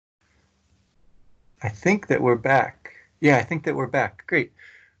I think that we're back. Yeah, I think that we're back. Great.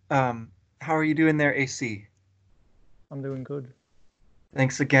 How are you doing there, AC? I'm doing good.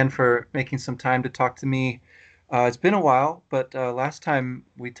 Thanks again for making some time to talk to me. It's been a while, but last time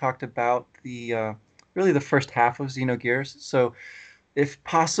we talked about the really the first half of Xenogears. So, if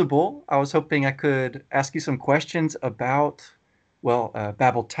possible, I was hoping I could ask you some questions about, well,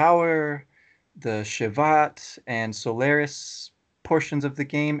 Babel Tower, the Shivat, and Solaris portions of the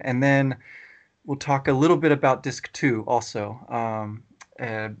game, and then we'll talk a little bit about Disc 2 also.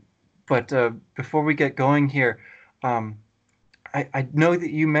 Uh, but before we get going here, um, I know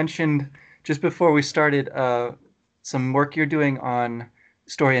that you mentioned just before we started some work you're doing on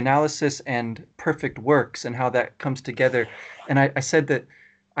story analysis and perfect works and how that comes together. And I said that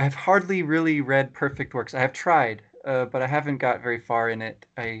I have hardly really read perfect works. I have tried, but I haven't got very far in it.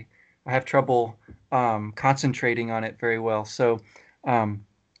 I have trouble concentrating on it very well. So, um,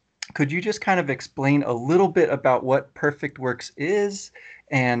 could you just kind of explain a little bit about what Perfect Works is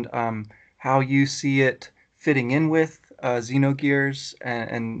and how you see it fitting in with Xenogears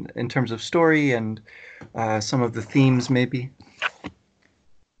and in terms of story and some of the themes, maybe?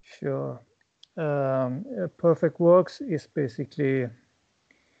 Sure. Perfect Works is basically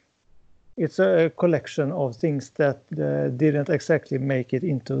it's a collection of things that didn't exactly make it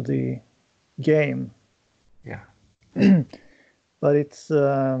into the game, Yeah. but it's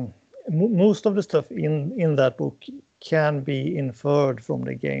most of the stuff in that book can be inferred from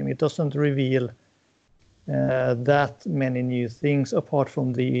the game. It doesn't reveal that many new things apart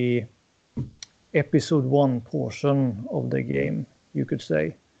from the episode 1 portion of the game, you could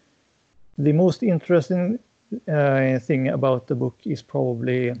say. The most interesting thing about the book is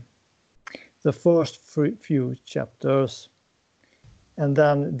probably the first few chapters and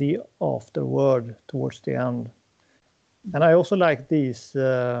then the afterword towards the end. And I also like these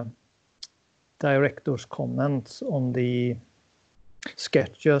director's comments on the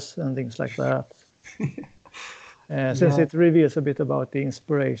sketches and things like that. Since Yeah. it reveals a bit about the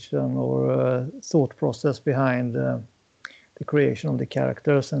inspiration or thought process behind the creation of the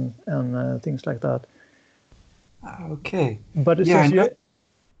characters and things like that. Okay. But Yeah, I since know.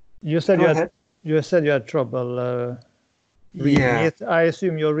 you said Go ahead. you said you had trouble reading Yeah. it, I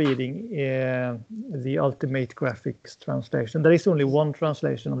assume you're reading the Ultimate Graphics translation. There is only one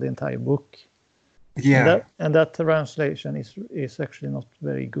translation of the entire book, and Yeah. that translation is actually not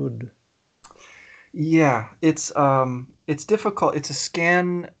very good. Yeah. It's difficult. It's a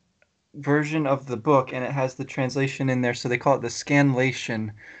scan version of the book and it has the translation in there, so they call it the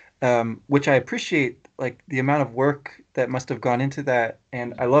scanlation, which I appreciate, like the amount of work that must have gone into that,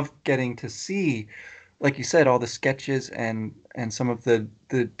 and I love getting to see, like you said, all the sketches and some of the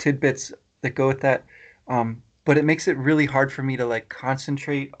tidbits that go with that. But it makes it really hard for me to like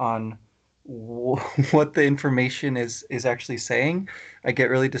concentrate on what the information is actually saying. I get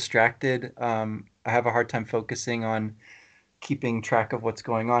really distracted. I have a hard time focusing on keeping track of what's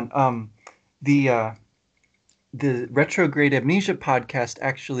going on. The uh, the Retrograde Amnesia podcast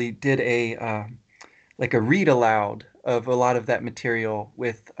actually did a like a read aloud of a lot of that material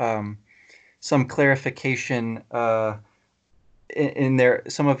with some clarification in there.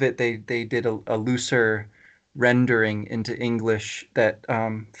 Some of it they did a looser rendering into English that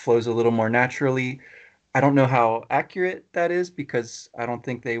flows a little more naturally. I don't know how accurate that is because I don't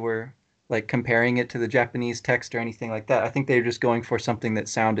think they were like comparing it to the Japanese text or anything like that. I think they were just going for something that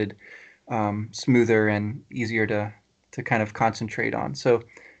sounded smoother and easier to kind of concentrate on. So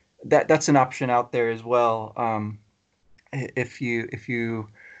that's an option out there as well. If you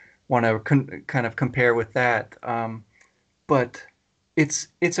want to kind of compare with that, but it's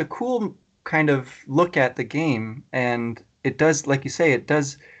a cool kind of look at the game, and it does, like you say, it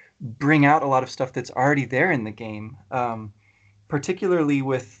does bring out a lot of stuff that's already there in the game, particularly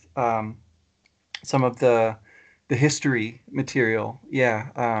with some of the history material. Yeah,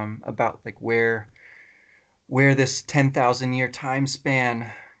 about like where this 10,000 year time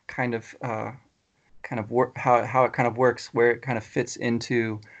span kind of kind of work how it kind of works, where it kind of fits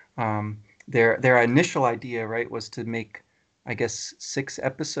into their initial idea, right, was to make, I guess, 6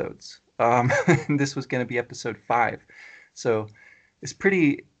 episodes. And this was going to be episode 5. So it's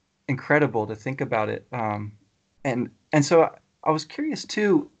pretty incredible to think about it. And so I was curious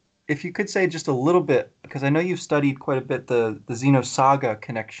too, if you could say just a little bit, because I know you've studied quite a bit the Xenosaga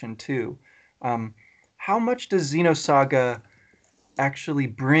connection too. Um, how much does Xenosaga actually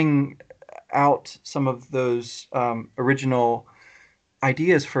bring out some of those original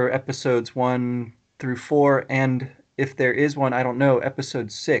ideas for episodes 1 through 4, and if there is one, I don't know,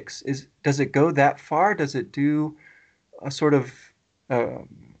 episode 6, is does it go that far? Does it do a sort of uh,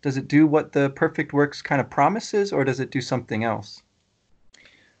 Does it do what the Perfect Works kind of promises, or does it do something else?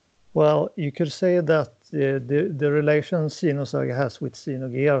 Well, you could say that the relation Xenosaga has with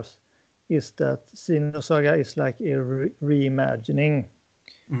Xenogears is that Xenosaga is like a reimagining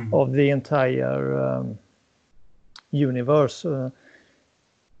of the entire universe,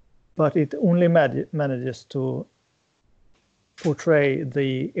 but it only manages to portray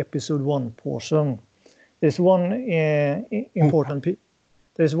the episode 1 portion. There's one important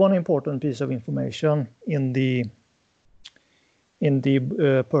piece of information in the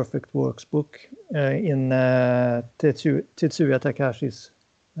Perfect Works book in Tetsuya Takashi's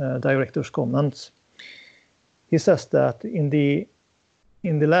director's comments. He says that in the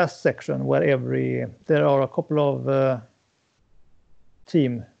last section, where there are a couple of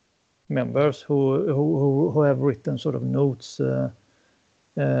team members who have written sort of notes. I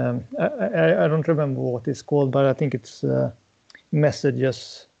don't remember what it's called, but I think it's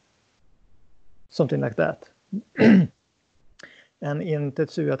messages, something like that. And in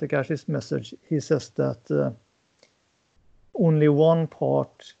Tetsuya Takashi's message, he says that only one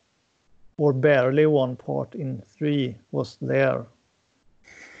part, or barely one part in 3 was there.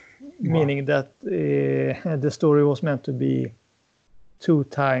 Wow. Meaning that the story was meant to be 2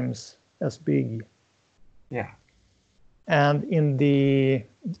 times as big. Yeah. And in the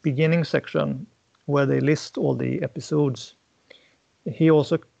beginning section, where they list all the episodes, he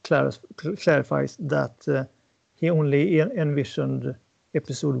also clarifies that he only envisioned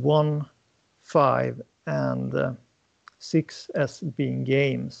episode 1, 5, and 6 as being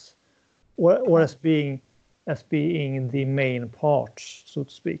games, or as being the main parts, so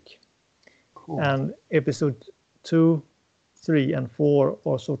to speak. Cool. And episode 2, 3, and 4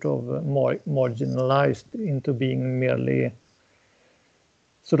 are sort of marginalized into being merely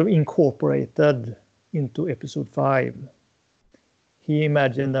sort of incorporated into episode 5. He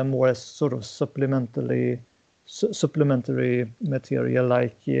imagined them more as sort of supplementary material,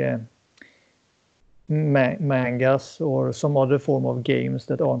 like mangas or some other form of games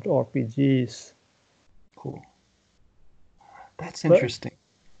that aren't RPGs. Cool. That's interesting.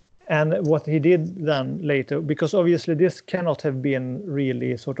 And what he did then later, because obviously this cannot have been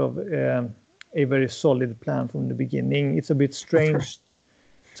really sort of a very solid plan from the beginning. It's a bit strange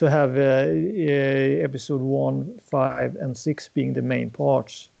to have episode 1, 5, and 6 being the main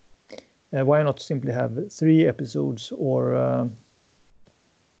parts. Why not simply have 3 episodes or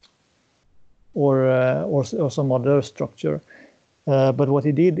some other structure? But what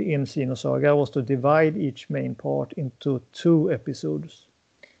he did in Xenosaga was to divide each main part into 2 episodes.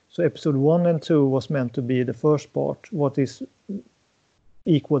 So episode 1 and 2 was meant to be the first part, what is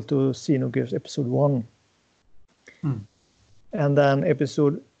equal to Xenogears episode 1. And then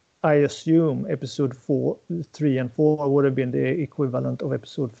I assume episode 4, 3, and 4 would have been the equivalent of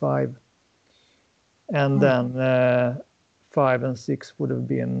episode 5. And then 5 and 6 would have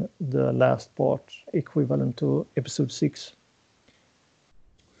been the last part, equivalent to episode 6.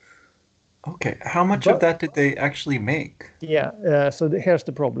 Okay, how much of that did they actually make? Yeah, so here's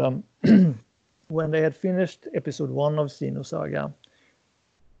the problem. When they had finished episode 1 of Xenosaga,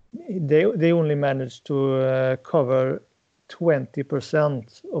 they only managed to cover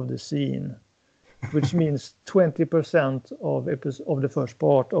 20% of the scene, which means 20% of the first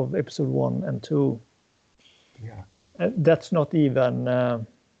part of episode 1 and 2. Yeah. That's not even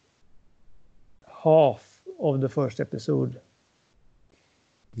half of the first episode.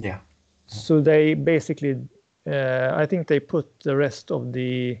 Yeah. So they basically, I think they put the rest of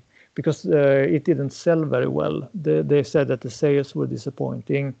because it didn't sell very well. They said that the sales were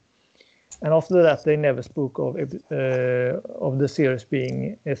disappointing. And after that, they never spoke of the series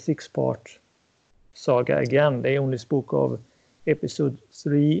being a 6-part saga again. They only spoke of episode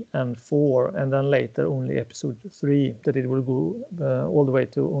 3 and 4, and then later only episode 3, that it will go all the way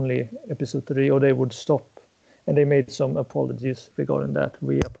to only episode 3, or they would stop. And they made some apologies regarding that.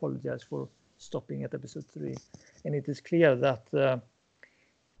 We apologize for stopping at episode 3. And it is clear that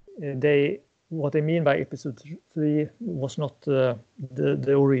what they mean by episode 3 was not the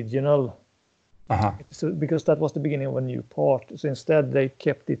original episode, because that was the beginning of a new part. So instead they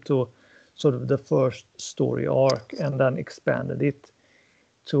kept it to sort of the first story arc and then expanded it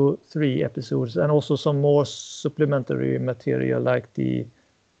to 3 episodes, and also some more supplementary material like the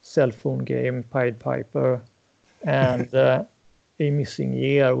cell phone game Pied Piper and A Missing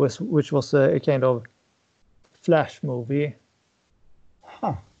Year, which was a kind of flash movie.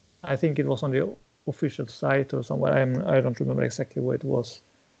 I think it was on the official site or somewhere. I don't remember exactly where it was.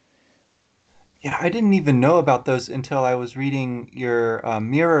 Yeah, I didn't even know about those until I was reading your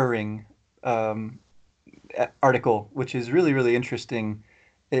mirroring article, which is really, really interesting.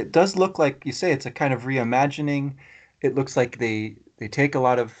 it does look like you say it's a kind of reimagining. It looks like they take a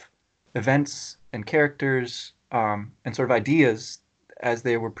lot of events and characters and sort of ideas as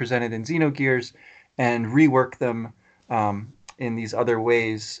they were presented in Xenogears and rework them in these other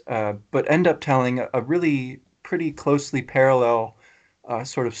ways, but end up telling a really pretty closely parallel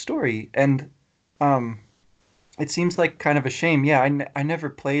sort of story. And um, it seems like kind of a shame. Yeah, I never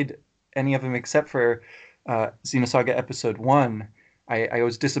played any of them except for Xenosaga Episode 1. I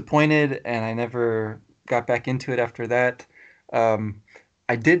was disappointed and I never got back into it after that. Um,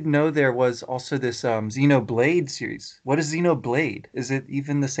 I did know there was also this Xenoblade series. What is Xenoblade? Is it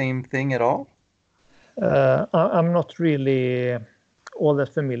even the same thing at all? I'm not really all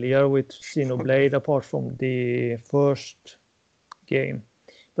that familiar with Xenoblade apart from the first game.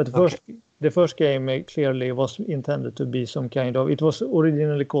 But Okay. the first game clearly was intended to be some kind of. It was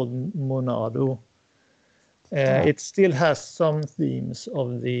originally called Monado. Ah, It still has some themes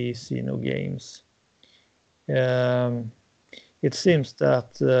of the Xeno games. Um, it seems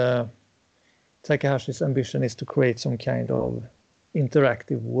that Takahashi's ambition is to create some kind of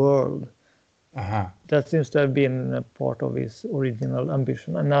interactive world. uh-huh. That seems to have been a part of his original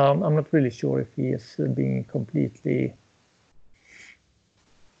ambition. And now I'm not really sure if he is being completely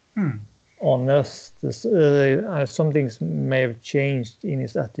Hmm. honest. Some things may have changed in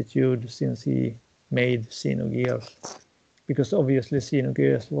his attitude since he made Xenogears, because obviously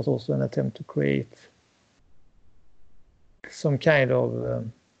Xenogears was also an attempt to create some kind of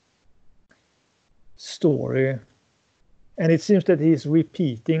story, and it seems that he's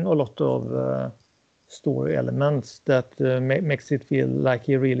repeating a lot of story elements that makes it feel like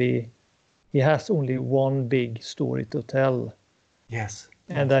he has only one big story to tell, Yes.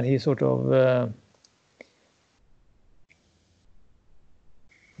 and Yes. then he sort of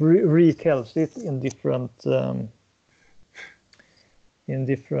retells it in different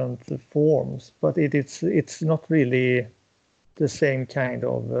forms, but it's not really the same kind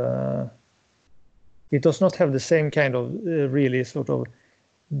of. It does not have the same kind of really sort of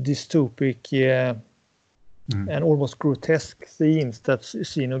dystopic Mm. and almost grotesque themes that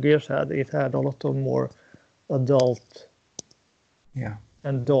Xenogears had. It had a lot of more adult Yeah.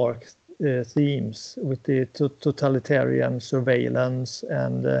 and dark themes with the totalitarian surveillance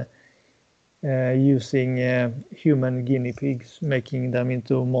and using human guinea pigs, making them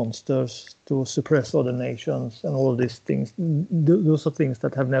into monsters to suppress other nations, and all these things. Those are things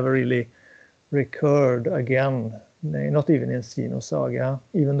that have never really recurred again, not even in Xenosaga,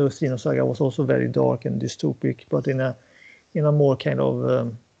 even though Xenosaga was also very dark and dystopic, but in a more kind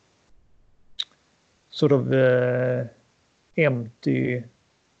of sort of empty.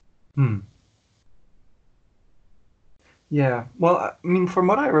 Hmm. Yeah. Well, I mean, from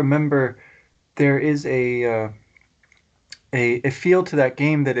what I remember, there is a feel to that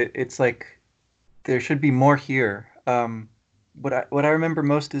game that it's like there should be more here. What I remember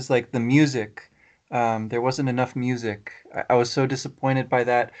most is like the music. There wasn't enough music. I was so disappointed by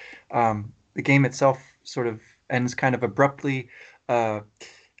that. The game itself sort of ends kind of abruptly. Uh,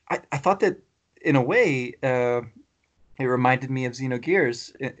 I thought that in a way it reminded me of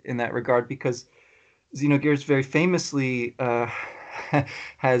Xenogears in that regard because Xenogears very famously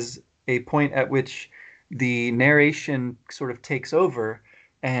has a point at which the narration sort of takes over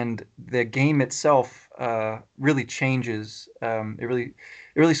and the game itself really changes. It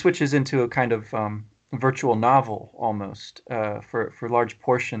really switches into a kind of virtual novel almost for large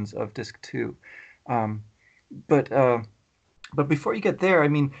portions of Disc 2. Um, but uh, but before you get there, I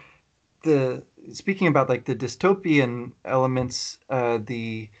mean, the speaking about like the dystopian elements,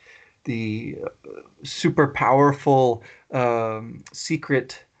 the super powerful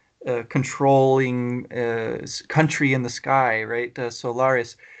secret controlling country in the sky, right?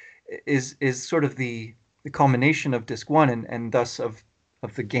 Solaris is sort of the culmination of Disc One and thus of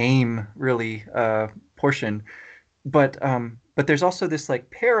the game really portion. But there's also this like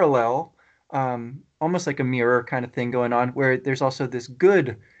parallel, almost like a mirror kind of thing going on, where there's also this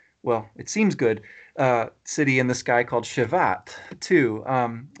good, well, it seems good, city in the sky called Shivat too.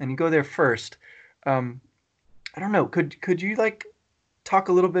 And you go there first. Um, I don't know. Could you like talk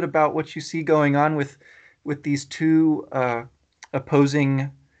a little bit about what you see going on with these two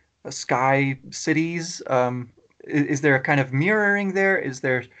opposing sky cities? Is there a kind of mirroring there? Is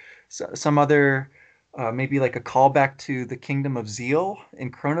there some other maybe like a callback to the Kingdom of Zeal in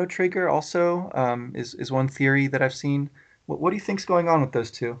Chrono Trigger also is one theory that I've seen. What do you think's going on with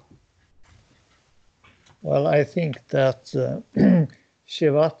those two? Well, I think that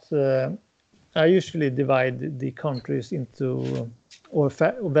Shivat. I usually divide the countries into or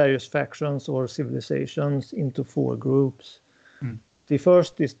various factions or civilizations into four groups. Mm. The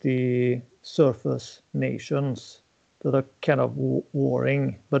first is the surface nations that are kind of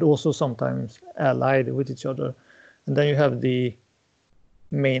warring, but also sometimes allied with each other. And then you have the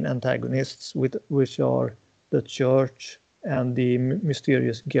main antagonists, which are the church and the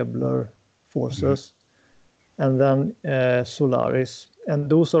mysterious Gebler forces, and then Solaris. And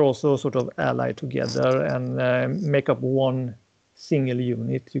those are also sort of allied together and make up one single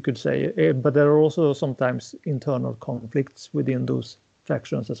unit, you could say. But there are also sometimes internal conflicts within those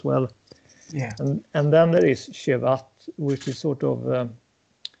factions as well. Yeah. And then there is Shevat, which is sort of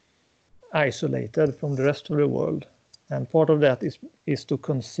isolated from the rest of the world. And part of that is to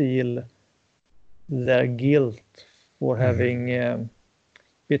conceal their guilt for having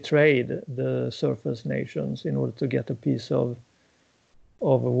betrayed the surface nations in order to get a piece of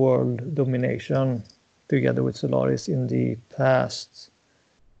world domination together with Solaris in the past.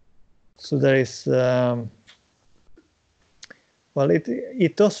 So there is,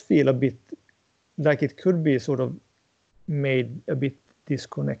 it does feel a bit like it could be sort of made a bit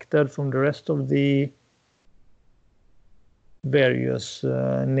disconnected from the rest of the various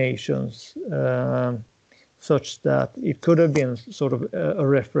nations, such that it could have been sort of a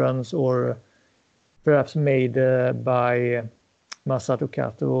reference or perhaps made by Masato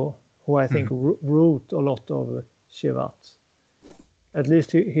Kato, who I think wrote a lot of Shevat. At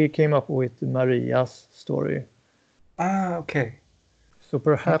least he came up with Maria's story. Ah, okay. So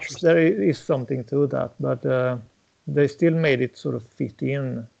perhaps there is something to that, but they still made it sort of fit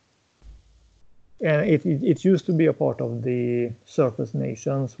in. And it used to be a part of the surface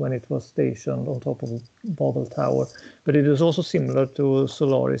nations when it was stationed on top of Babel Tower. But it is also similar to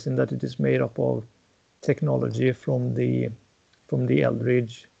Solaris in that it is made up of technology from the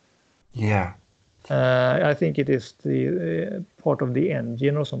Eldridge. Yeah. I think it is the part of the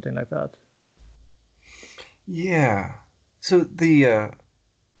engine or something like that. Yeah. So the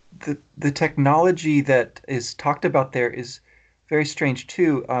technology that is talked about there is very strange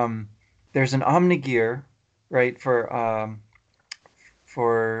too. There's an Omnigear, right, for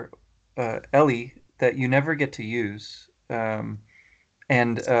Ellie that you never get to use, and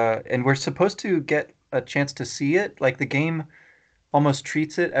we're supposed to get a chance to see it. Like the game almost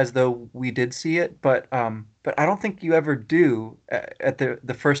treats it as though we did see it, but I don't think you ever do at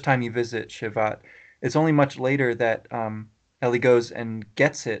the first time you visit Shivat. It's only much later that Ellie goes and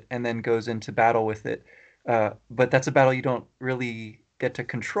gets it and then goes into battle with it. But that's a battle you don't really get to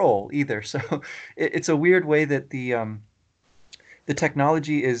control either. So it's a weird way that the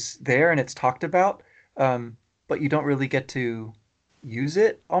technology is there and it's talked about, but you don't really get to use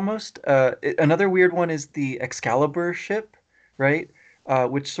it almost. Another weird one is the Excalibur ship, right?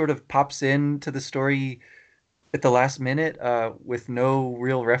 Which sort of pops into the story at the last minute with no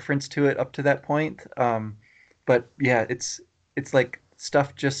real reference to it up to that point. But yeah, it's like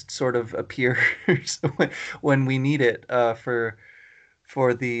stuff just sort of appears when we need it for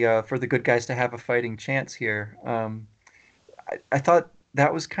the good guys to have a fighting chance here. I thought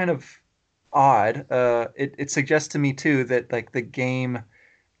that was kind of odd. It suggests to me too that like the game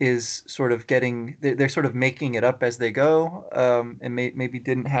is sort of they're sort of making it up as they go, and maybe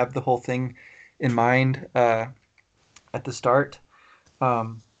didn't have the whole thing in mind at the start.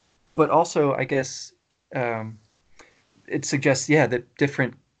 But also, I guess it suggests, yeah, that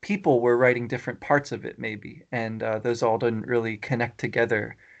different people were writing different parts of it, maybe, and those all didn't really connect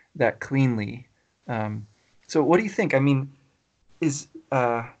together that cleanly. So, what do you think? I mean, is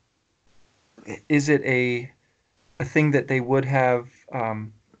is it a thing that they would have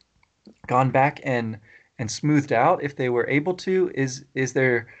gone back and smoothed out if they were able to? Is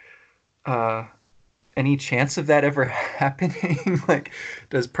there uh, any chance of that ever happening? Like,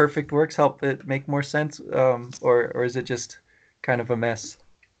 does Perfect Works help it make more sense, or is it just kind of a mess?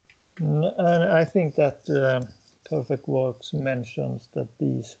 And I think that Perfect Works mentions that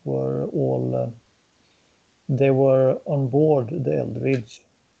these were all they were on board the Eldridge.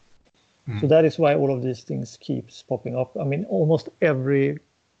 So that is why all of these things keeps popping up. I mean, almost every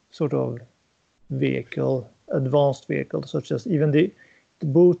sort of vehicle, advanced vehicle, such as even the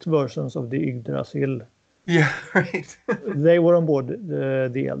boot versions of the Yggdrasil, Yeah, right. they were on board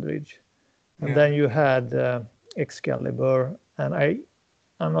the Eldridge. And Yeah. then you had Excalibur, and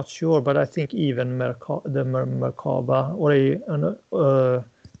I'm not sure, but I think even the Merkaba, or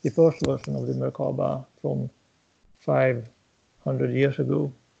the first version of the Merkaba from 500 years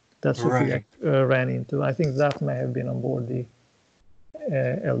ago that Sophia Right. ran into. I think that may have been on board the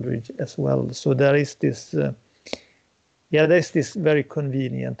Eldridge as well. So there is this, there's this very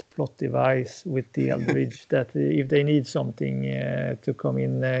convenient plot device with the Eldridge that if they need something to come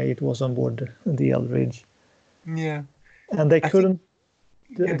in, it was on board the Eldridge. Yeah. And they I think couldn't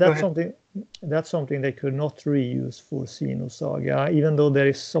Yeah, go that's ahead. something they could not reuse for Xenosaga, even though there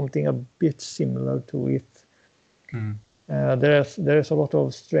is something a bit similar to it. Mm. There's a lot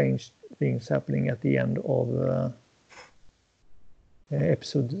of strange things happening at the end of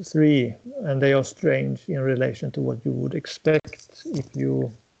episode 3, and they are strange in relation to what you would expect if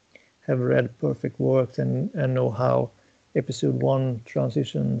you have read Perfect Works and know how episode 1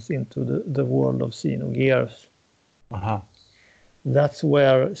 transitions into the world of Xenogears. Uh-huh. That's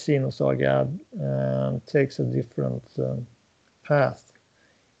where Xenosaga takes a different path,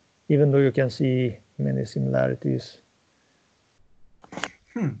 even though you can see many similarities.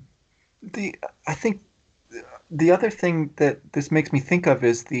 I think the other thing that this makes me think of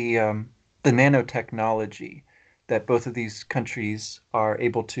is the nanotechnology that both of these countries are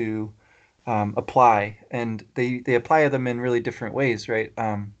able to apply, and they apply them in really different ways, right?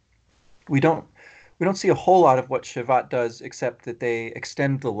 We don't we don't see a whole lot of what Shavat does, except that they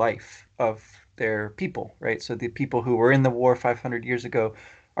extend the life of their people, right? So the people who were in the war 500 years ago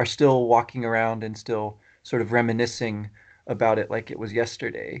are still walking around and still sort of reminiscing about it like it was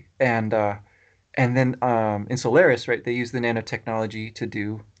yesterday. And then in Solaris, right, they use the nanotechnology to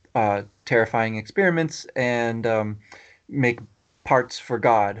do terrifying experiments and make parts for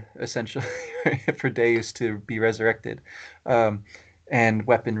God, essentially, for Deus to be resurrected, um, and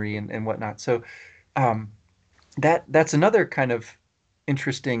weaponry and whatnot. So um, that's another kind of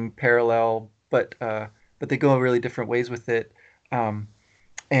interesting parallel, but they go really different ways with it. Um,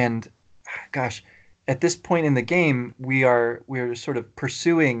 and gosh, at this point in the game, we're sort of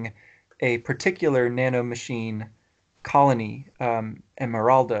pursuing a particular nanomachine colony,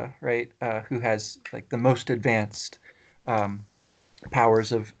 Emeralda, right? Who has like the most advanced um,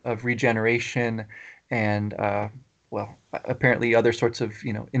 powers of regeneration and well, apparently other sorts of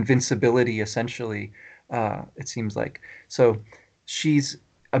invincibility. Essentially, it seems like so. She's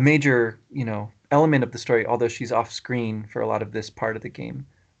a major element of the story, although she's off screen for a lot of this part of the game.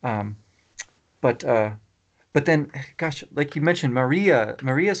 Um, but uh, but then, gosh, like you mentioned,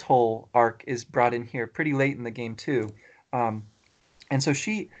 Maria's whole arc is brought in here pretty late in the game too, um, and so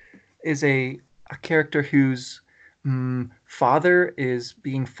she is a character whose father is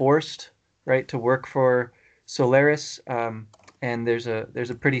being forced, right, to work for Solaris, and there's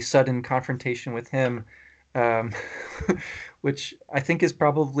a pretty sudden confrontation with him, um, which I think is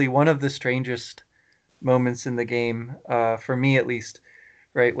probably one of the strangest moments in the game, for me at least,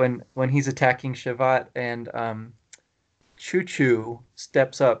 right, when he's attacking Shavat and Choo Choo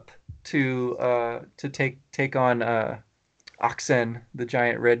steps up to take on Oxen, the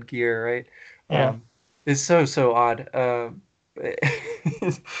giant red gear, right? Yeah. Is so odd.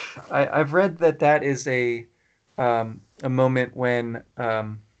 I've read that is a moment when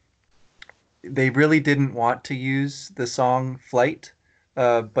they really didn't want to use the song "Flight,"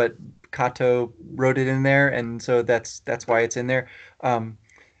 but Kato wrote it in there, and so that's why it's in there. Um,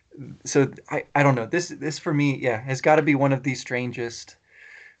 so I don't know. This for me, yeah, has got to be one of the strangest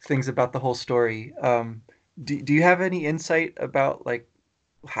things about the whole story. Do you have any insight about like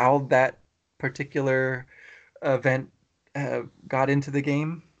how that particular event got into the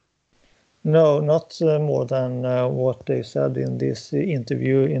game? No, not more than what they said in this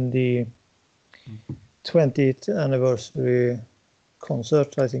interview in the 20th anniversary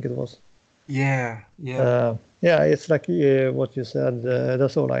concert, I think it was. Yeah, yeah. Yeah, it's like what you said.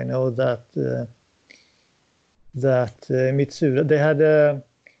 That's all I know. That Mitsuda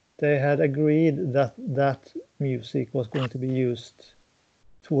they had agreed that that music was going to be used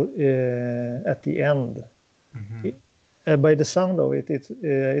at the end. Hmm. By the sound of it,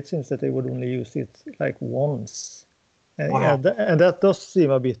 it seems that they would only use it like once, and yeah, Wow. and that does seem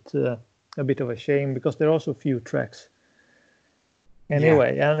a bit of a shame because there are also few tracks Yeah.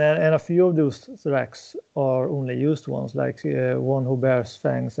 anyway, and a few of those tracks are only used once, like One Who Bears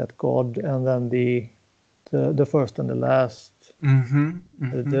Fangs at God, and then the first and the last, Hmm.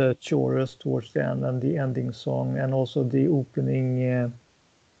 Hmm. the chorus towards the end, and the ending song, and also the opening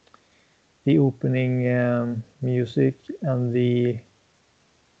music, and the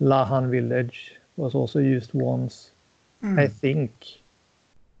Lahan village was also used once, I Mm. think.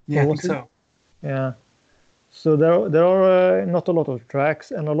 Yeah, Or I think was it? so. Yeah. So there are not a lot of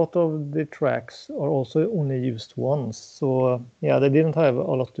tracks, and a lot of the tracks are also only used once. So yeah, they didn't have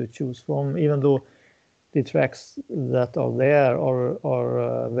a lot to choose from, even though the tracks that are there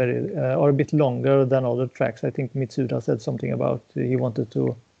are a bit longer than other tracks. I think Mitsuda said something about he wanted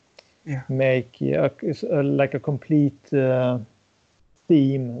to Yeah. make like a complete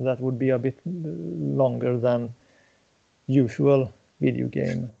theme that would be a bit longer than usual video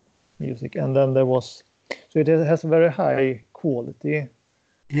game music. And then there was, so it has very high quality.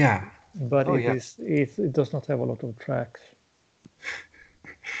 Yeah. but Oh yeah. it does not have a lot of tracks.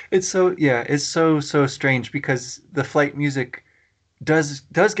 It's so yeah, it's so strange because the flight music does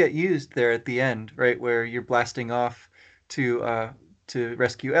get used there at the end, right, where you're blasting off to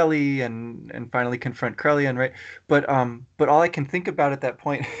rescue Ellie and finally confront Krellian, right? But all I can think about at that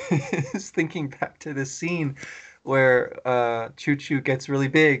point is thinking back to this scene where Choo Choo gets really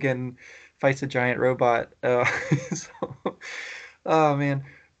big and fights a giant robot. So, oh man.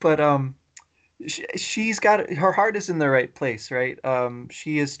 But she's got her heart is in the right place, right?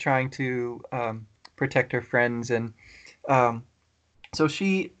 She is trying to protect her friends and um, so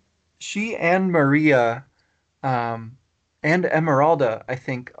she and Maria um, and Emeralda, I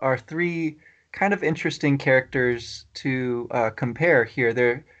think, are three kind of interesting characters to compare here.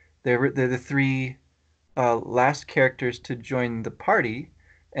 They're the three last characters to join the party,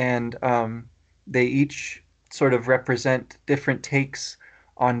 and they each sort of represent different takes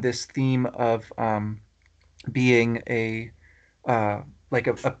on this theme of being a like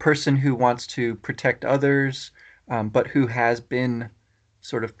a person who wants to protect others, but who has been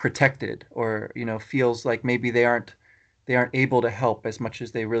sort of protected, or feels like maybe they aren't able to help as much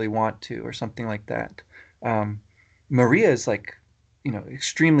as they really want to, or something like that. Um, Maria is like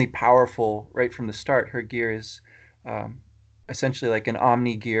extremely powerful right from the start. Her gear is um, essentially like an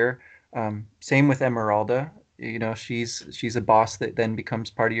omni gear. Same with Emeralda. She's a boss that then becomes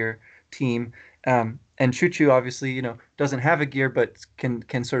part of your team. And Choo Choo obviously, doesn't have a gear, but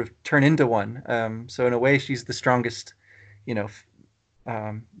can sort of turn into one. So in a way, she's the strongest,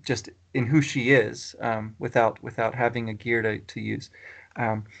 just in who she is, without having a gear to use.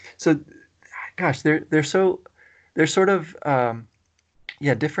 So, gosh, they're sort of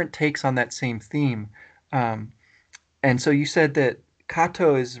yeah, different takes on that same theme. Um, and so you said that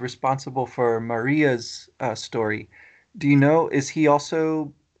Kato is responsible for Maria's story. Do you know, is he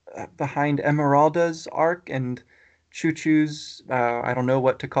also behind Emeralda's arc and Choo Choo's, I don't know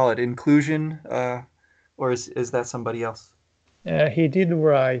what to call it, inclusion? Or is that somebody else? He did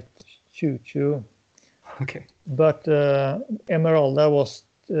write Choo Choo, Okay. but Emeralda was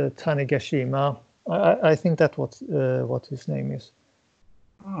Tanigashima. I think that's what his name is.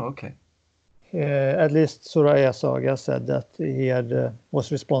 Oh, okay. At least Soraya Saga said that he had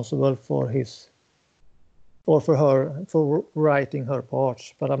was responsible for his or for her for writing her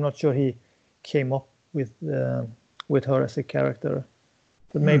parts, but I'm not sure he came up with her as a character.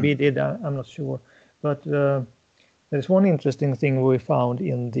 But maybe Hmm. he did. I'm not sure. But there's one interesting thing we found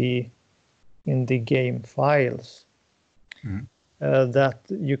in the game files Hmm. that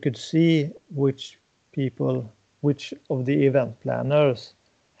you could see which of the event planners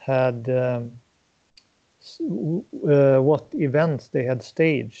had what events they had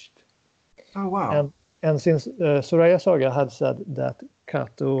staged. Oh, wow. And since Soraya Saga had said that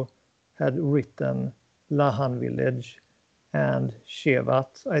Kato had written Lahan village and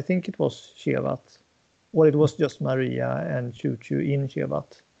Shevat, I think it was Shevat, or it was just Maria and Choo Choo in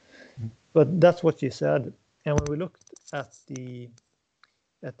Shevat. But that's what she said. And when we looked at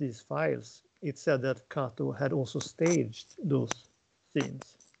these files, it said that Kato had also staged those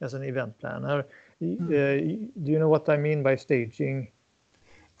scenes as an event planner. Hmm. Do you know what I mean by staging?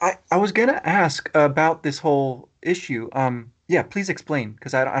 I was gonna ask about this whole issue. Yeah, please explain,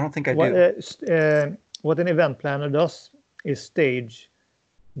 because I don't think I What do. what an event planner does is stage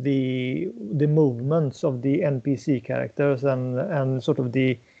the movements of the NPC characters and sort of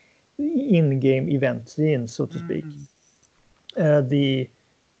the in-game event scenes, so to speak. Mm.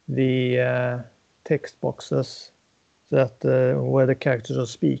 The text boxes that where the characters are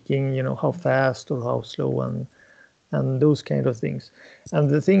speaking, how fast or how slow and those kind of things. And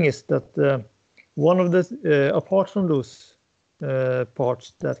the thing is that one of the apart from those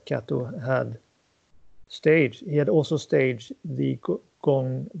parts that Kato had staged, he had also staged the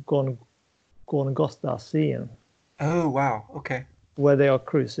Gon scene Oh, wow. Okay. where they are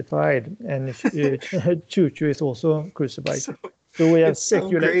crucified, and Choo Choo is also crucified. So So it's so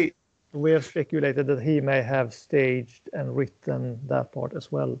great. we have speculated that he may have staged and written that part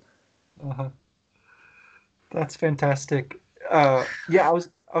as well. Uh-huh. That's fantastic. Yeah, I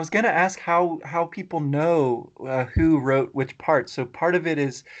was gonna ask how people know who wrote which part. So part of it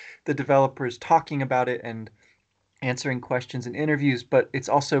is the developers talking about it and answering questions in interviews, but it's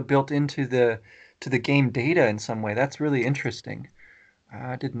also built into the game data in some way. That's really interesting.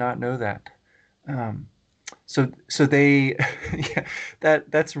 I did not know that. Um, so they yeah,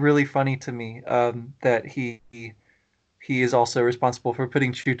 that's really funny to me. That he is also responsible for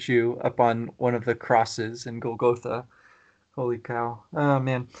putting Choo Choo up on one of the crosses in Golgotha. Holy cow! Oh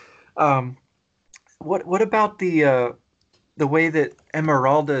man. Um, what about the way that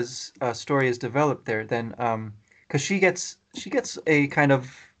Emeralda's story is developed there, then because she gets a kind of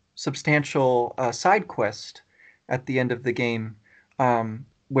substantial side quest at the end of the game,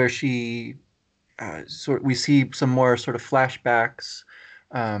 where she sort we see some more sort of flashbacks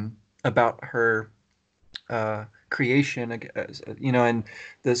about her creation, and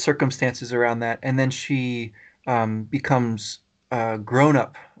the circumstances around that, and then she becomes grown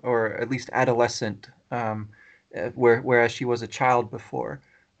up, or at least adolescent, whereas she was a child before.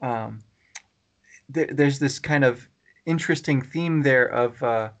 Um, there's this kind of interesting theme there of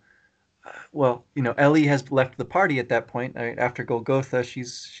well, Ellie has left the party at that point. Right? After Golgotha,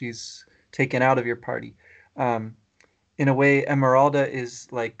 she's taken out of your party. Um, in a way, Emeralda is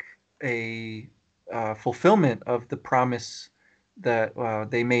like a fulfillment of the promise that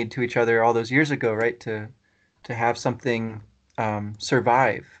they made to each other all those years ago, right? To have something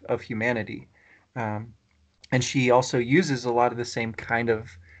survive of humanity. Um, and she also uses a lot of the same kind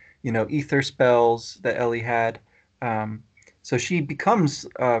of, ether spells that Ellie had. Um, so she becomes,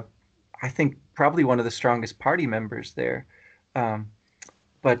 I think, probably one of the strongest party members there. Um,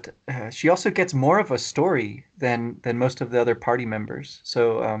 but she also gets more of a story than most of the other party members. So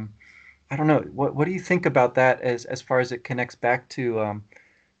I don't know. What do you think about that as far as it connects back to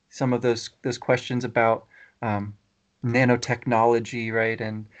some of those questions about um, nanotechnology, right?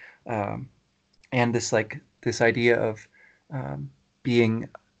 Um, and this idea of um, being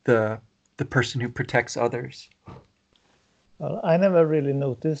the the person who protects others. Well, I never really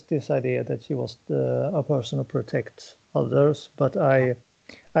noticed this idea that she was a person who protects others, but I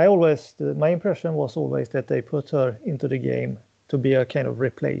always, my impression was always that they put her into the game to be a kind of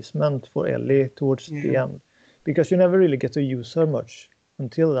replacement for Ellie towards the Yeah. end, because you never really get to use her much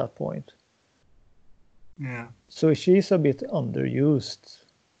until that point. Yeah. So she's a bit underused.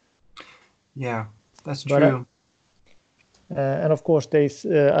 Yeah. That's But true. and of course,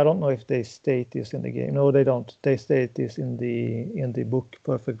 I don't know if they state this in the game. No, they don't. They state this in the book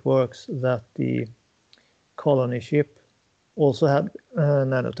Perfect Works, that the colony ship also had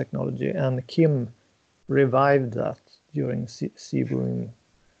nanotechnology, and Kim revived that during Seaboom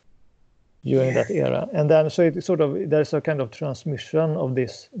during Yeah. that era. And then so it sort of there's a kind of transmission of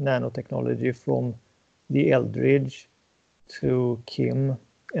this nanotechnology from the Eldridge to Kim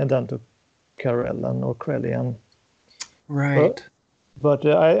and then to Karellan or Krelian. But Right. but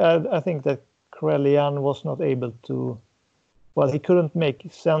I think that Krelian was not able to. Well, he couldn't make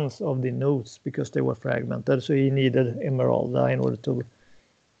sense of the notes because they were fragmented, so he needed Emeralda in order to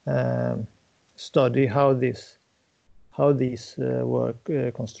um, study how these were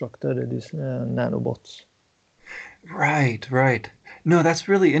constructed, these nanobots. Right, right. No, that's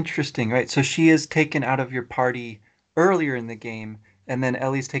really interesting, right? So she is taken out of your party earlier in the game, and then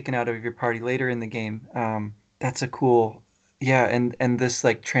Ellie's taken out of your party later in the game. That's a cool, yeah, and this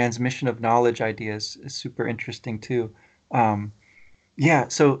like transmission of knowledge ideas is super interesting too. Um, yeah,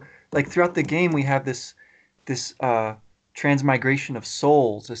 so like throughout the game we have this transmigration of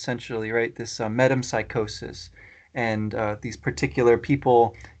souls essentially, right? This metempsychosis, and these particular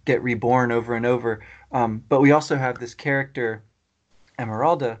people get reborn over and over. But we also have this character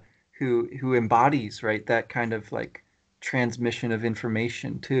Emeralda who embodies, right, that kind of like transmission of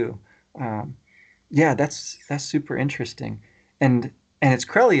information too. Um, yeah, that's super interesting. And and it's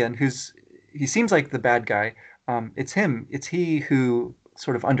Krelian he seems like the bad guy. It's him. It's he who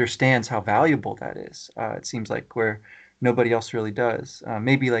sort of understands how valuable that is. It seems like where nobody else really does.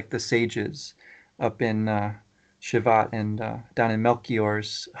 Maybe like the sages up in Shivat and down in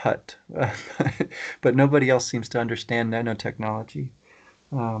Melchior's hut, but nobody else seems to understand nanotechnology.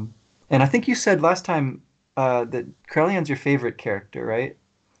 Um, and I think you said last time that Krelian's your favorite character, right?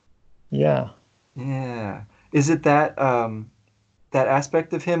 Yeah, Yeah. Is it that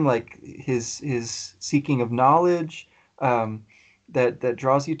aspect of him, like his seeking of knowledge, um, that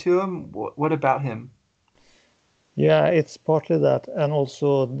draws you to him? What about him? yeah, it's partly that, and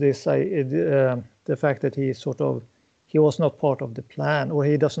also the fact that he was not part of the plan, or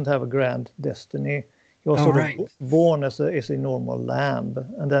he doesn't have a grand destiny. He was Oh, sort of right. born as a normal lamb,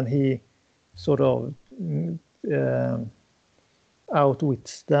 and then he sort of um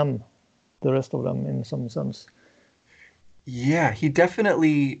outwits them, the rest of them, in some sense. Yeah, he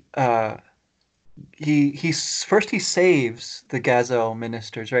definitely first he saves the Gazelle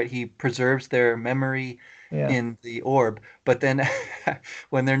ministers, right? He preserves their memory Yeah. in the orb, but then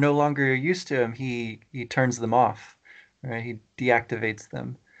when they're no longer used to him, he turns them off, right? He deactivates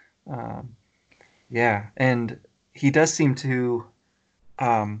them. Um, yeah, and he does seem to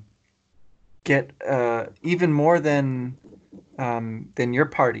um, get even more than your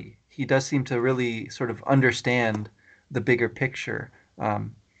party. He does seem to really sort of understand the bigger picture.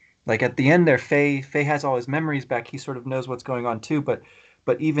 Like at the end there, Faye has all his memories back. He sort of knows what's going on too, but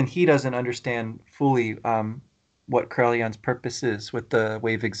even he doesn't understand fully what Corellion's purpose is with the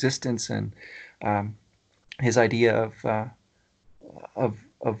wave existence and um, his idea of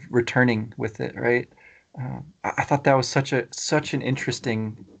returning with it, right? I thought that was such an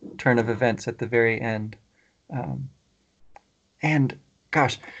interesting turn of events at the very end. Um, and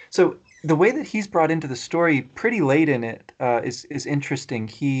gosh, so the way that he's brought into the story pretty late in it is interesting.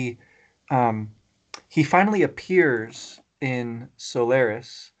 Um, he finally appears in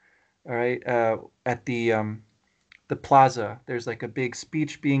Solaris, all right, at the plaza. There's like a big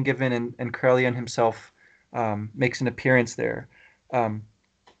speech being given, and Corellion himself makes an appearance there. Um,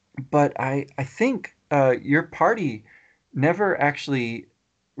 but I think your party never actually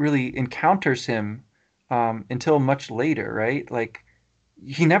really encounters him until much later, right? Like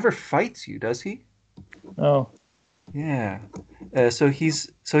he never fights you, does he? Oh, Yeah. So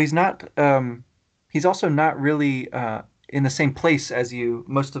he's not he's also not really in the same place as you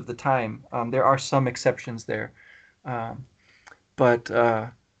most of the time. There are some exceptions there, um, but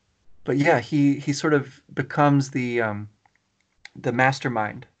but yeah, he sort of becomes the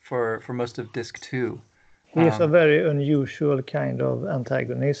mastermind for most of Disc Two. he is a Um, very unusual kind of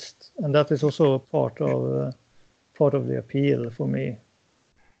antagonist, and that is also part of the appeal for me.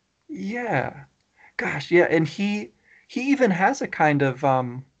 yeah, gosh, yeah, and he even has a kind of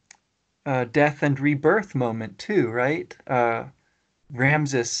death and rebirth moment too, right?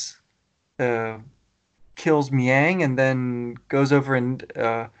 Ramses uh, kills Miang and then goes over and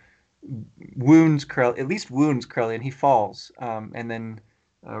wounds Krell, at least wounds Krelly, and he falls, and then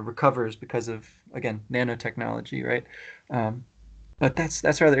recovers because of again nanotechnology, right? Um, but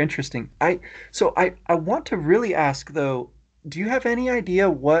that's rather interesting. I want to really ask though, do you have any idea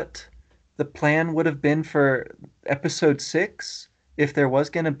what the plan would have been for episode 6 if there was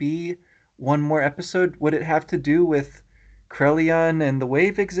going to be one more episode? Would it have to do with Krellion and the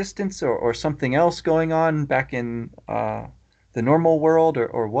wave existence, or something else going on back in the normal world,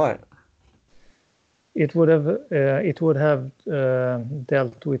 or what? It would have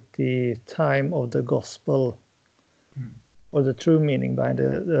dealt with the time of the gospel, Hmm. or the true meaning behind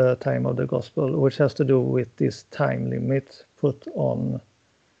the time of the gospel, which has to do with this time limit put on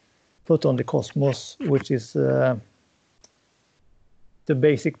the cosmos, which is the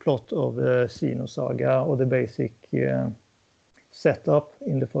basic plot of the Xenosaga, or the basic setup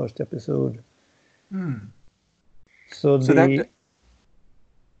in the first episode. Hmm. So So that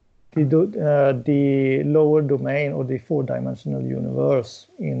the lower domain, or the four-dimensional universe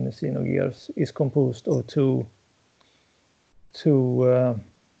in Xenogears, is composed of two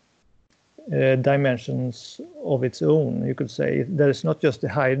dimensions of its own. You could say there is not just the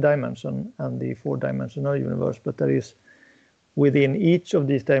higher dimension and the four-dimensional universe, but there is within each of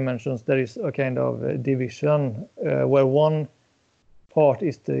these dimensions there is a kind of division where one part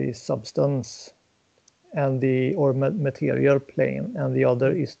is the substance and the or material plane, and the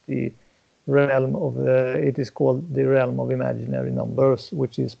other is the realm of it is called the realm of imaginary numbers,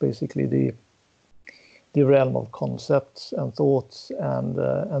 which is basically the realm of concepts and thoughts and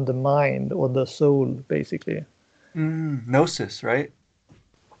the mind, or the soul, basically. Gnosis, right?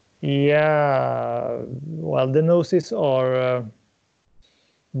 Yeah, well, the gnosis are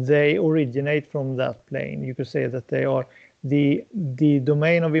they originate from that plane. You could say that they are the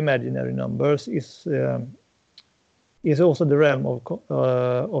domain of imaginary numbers is also the realm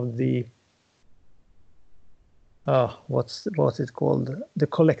of the what's it called, the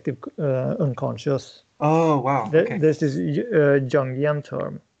collective unconscious. Oh, wow. Okay. There's this Jungian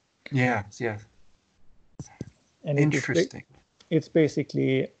term, Yes, yes. and Interesting. it's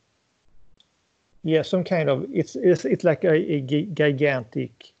basically, yeah, some kind of it's like a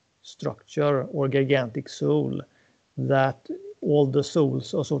gigantic structure or gigantic soul that all the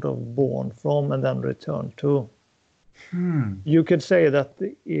souls are sort of born from and then return to. Hmm. You could say that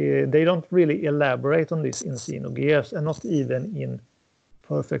they don't really elaborate on this in Xenogears, and not even in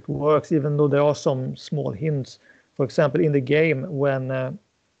Perfect Works, even though there are some small hints. For example, in the game, when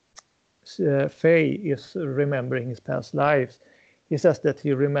Faye is remembering his past lives, he says that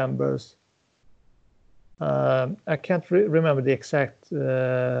he remembers. I can't remember the exact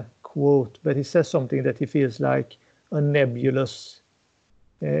quote, but he says something that he feels like a nebulous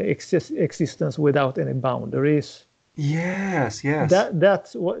existence without any boundaries. Yes, yes.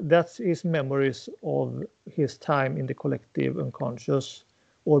 That's his memories of his time in the collective unconscious,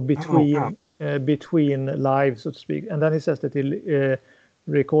 or Oh, wow. between lives, so to speak. And then he says that he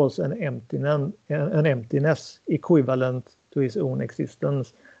recalls an emptiness equivalent to his own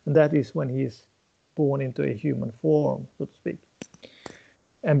existence, and that is when he's born into a human form, so to speak.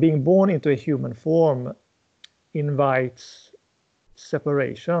 And being born into a human form invites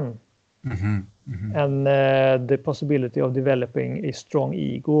separation and the possibility of developing a strong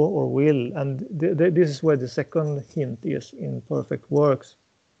ego or will. And this is where the second hint is in Perfect Works.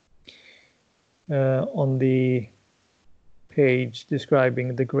 On the page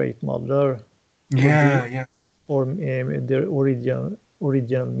describing the Great Mother, or the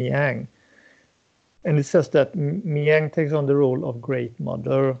original Miang. And it says that Miang takes on the role of Great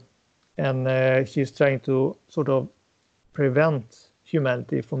Mother, and she's trying to sort of prevent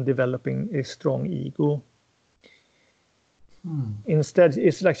humanity from developing a strong ego. Instead,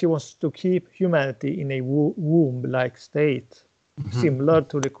 it's like she wants to keep humanity in a womb-like state, similar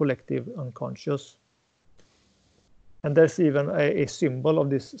to the collective unconscious. And there's even a symbol of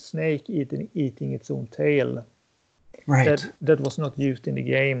this snake eating its own tail. Right. That was not used in the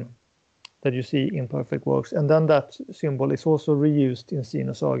game, that you see in Perfect Works. And then that symbol is also reused in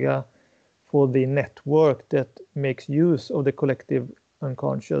Xenosaga for the network that makes use of the collective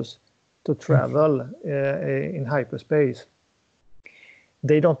unconscious to travel in hyperspace.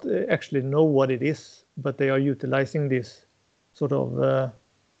 They don't actually know what it is, but they are utilizing this sort of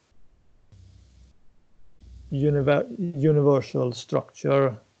universal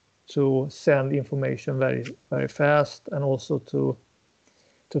structure to send information very, very fast, and also to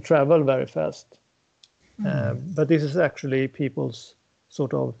travel very fast. But this is actually people's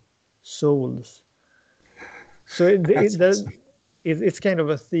sort of souls. So it's kind of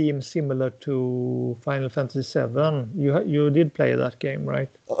a theme similar to Final Fantasy VII. You did play that game, right?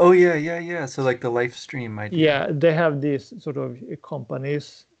 Oh yeah. So like the life stream idea. Yeah, they have these sort of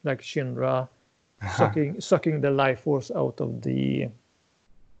companies like Shinra sucking the life force out of the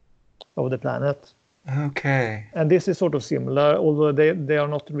planet. Okay. And this is sort of similar, although they are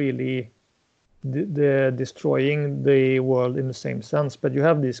not really destroying the world in the same sense. But you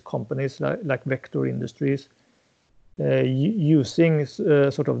have these companies like Vector Industries using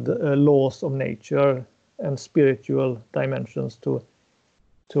sort of the laws of nature and spiritual dimensions to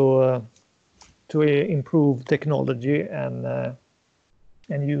improve technology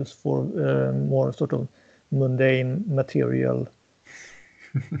and use for more sort of mundane material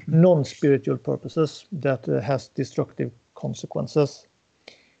non-spiritual purposes that has destructive consequences.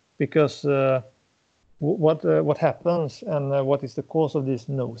 Because what happens and what is the cause of this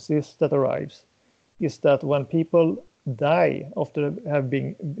gnosis that arrives is that when people die after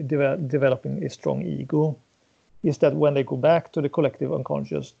having developing a strong ego, is that when they go back to the collective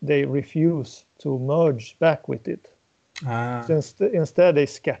unconscious, they refuse to merge back with it. So instead they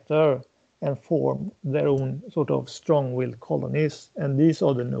scatter and form their own sort of strong-willed colonies. And these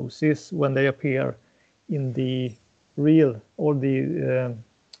are the gnosis when they appear in the real or the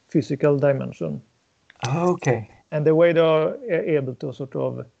physical dimension. Okay. And the way they are able to sort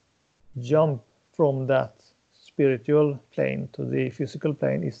of jump from that spiritual plane to the physical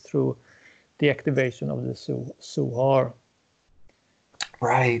plane is through the activation of the Suhar.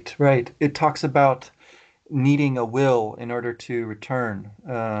 Right. It talks about needing a will in order to return.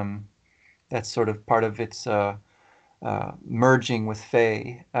 That's sort of part of its merging with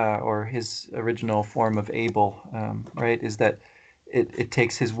Faye, or his original form of Abel, right? Is that it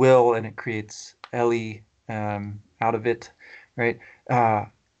takes his will and it creates Ellie out of it, right?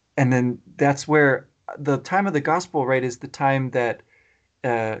 And then that's where the time of the gospel, right, is the time that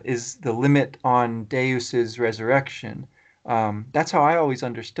is the limit on Deus's resurrection. That's how I always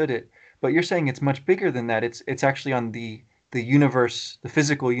understood it. But you're saying it's much bigger than that. It's actually on the universe, the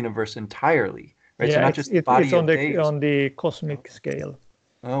physical universe entirely, right? Yeah, so not just the body it's of Deus. on the cosmic scale.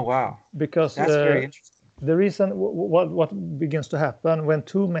 Oh wow! Because that's very interesting. The reason what begins to happen when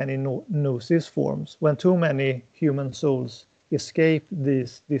too many gnosis forms, when too many human souls escape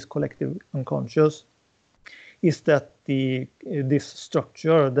this collective unconscious, is that this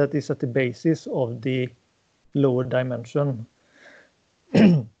structure that is at the basis of the lower dimension,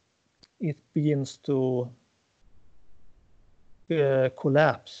 it begins to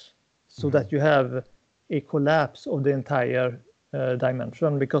collapse, so that you have a collapse of the entire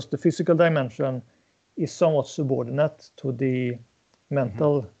dimension, because the physical dimension is somewhat subordinate to the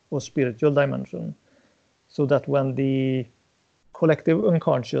mental or spiritual dimension, so that when the collective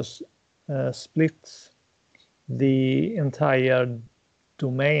unconscious splits, the entire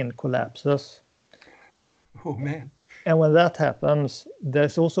domain collapses. Oh man. And when that happens,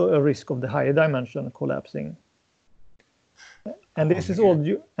 there's also a risk of the higher dimension collapsing. And this is all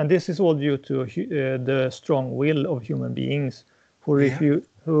due to the strong will of human beings who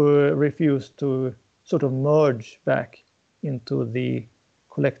refuse to sort of merge back into the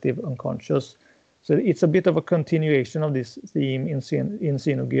collective unconscious. So it's a bit of a continuation of this theme in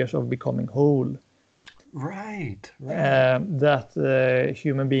Xenogears of becoming whole. Right. That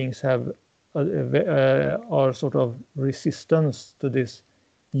human beings have are sort of resistance to this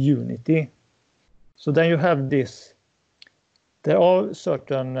unity. So then you have this. There are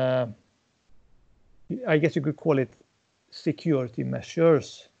certain, I guess you could call it security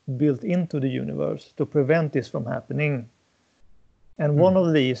measures built into the universe to prevent this from happening. And one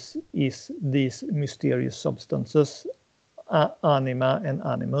of these is these mysterious substances, anima and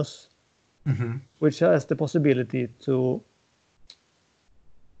animus, which has the possibility to,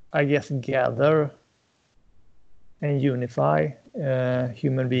 I guess, gather and unify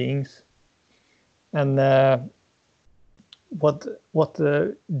human beings. And what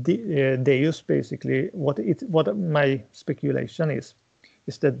Deus basically, what my speculation is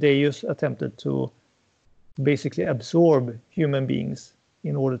that Deus attempted to basically absorb human beings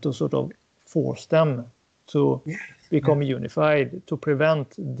in order to sort of force them to become unified, to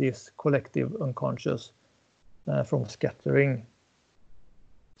prevent this collective unconscious from scattering,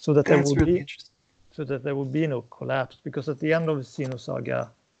 so that there would be no collapse. Because at the end of Xenosaga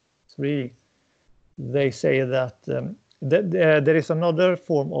 3, they say that there is another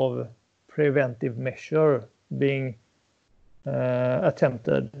form of preventive measure being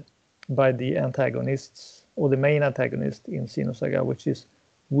attempted by the antagonists, or the main antagonist in Xenosaga, which is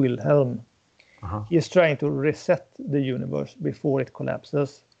Wilhelm. He is trying to reset the universe before it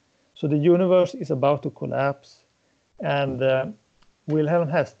collapses. So the universe is about to collapse, and Wilhelm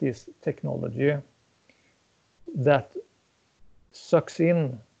has this technology that sucks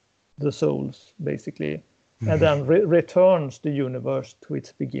in the souls, basically, and then returns the universe to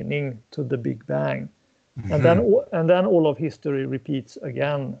its beginning, to the Big Bang. And then all of history repeats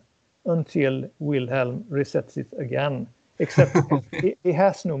again until Wilhelm resets it again, except he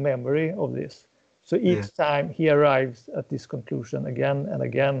has no memory of this. So each time he arrives at this conclusion again and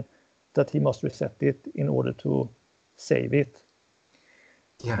again, that he must reset it in order to save it.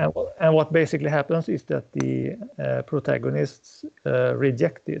 And what basically happens is that the protagonists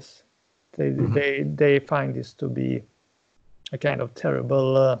reject this. They find this to be a kind of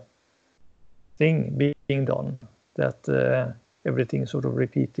terrible thing being done, that everything sort of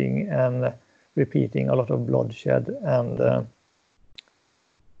repeating a lot of bloodshed. And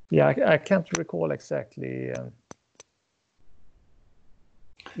I can't recall exactly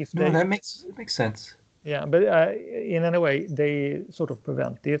if they... No, it makes sense. Yeah, but in any way, they sort of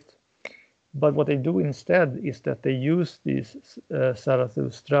prevent it. But what they do instead is that they use this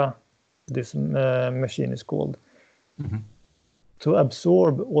Zarathustra, this machine is called, to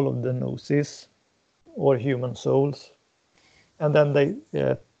absorb all of the gnosis, or human souls. And then they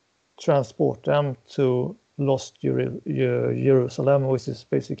transport them to lost Jerusalem, which is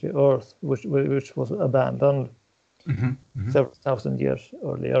basically Earth, which was abandoned several thousand years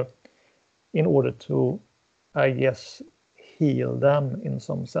earlier, in order to, I guess, heal them in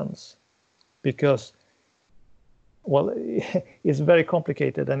some sense. Because, well, it's very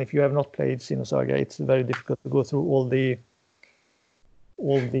complicated, and if you have not played Xenosaga, it's very difficult to go through all the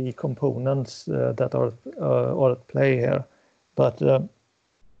components that are at play here. But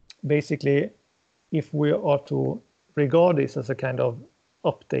basically, if we are to regard this as a kind of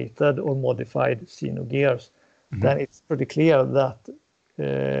updated or modified Xenogears, then it's pretty clear that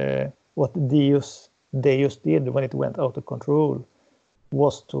what Deus did when it went out of control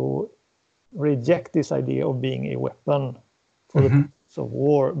was to reject this idea of being a weapon for the purpose of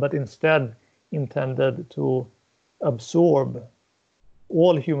war, but instead intended to absorb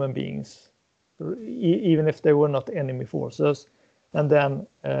all human beings, even if they were not enemy forces, and then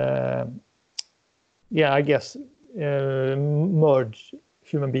I guess merge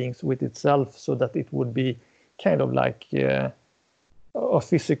human beings with itself, so that it would be kind of like a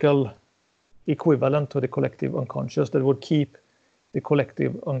physical equivalent to the collective unconscious that would keep the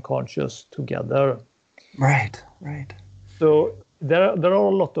collective unconscious together. Right. So there are a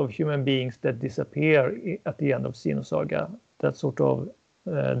lot of human beings that disappear at the end of Xenosaga, that sort of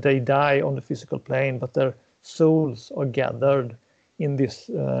they die on the physical plane, but their souls are gathered in this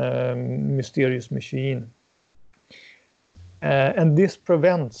mysterious machine. And this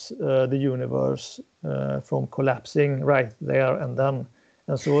prevents the universe from collapsing right there and then.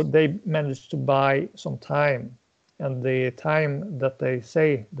 And so they managed to buy some time. And the time that they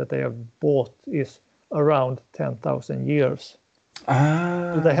say that they have bought is around 10,000 years.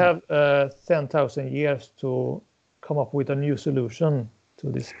 So they have 10,000 years to come up with a new solution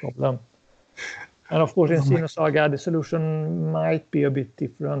to this problem. And of course, in Xenosaga, the solution might be a bit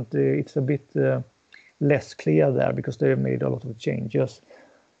different. It's a bit less clear there because they have made a lot of changes.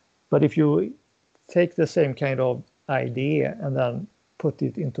 But if you take the same kind of idea and then put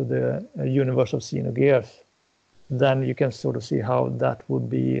it into the universe of Xenogears, then you can sort of see how that would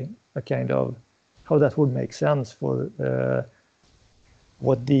be a kind of, how that would make sense for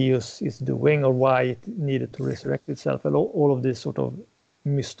what Deus is doing or why it needed to resurrect itself, and all of these sort of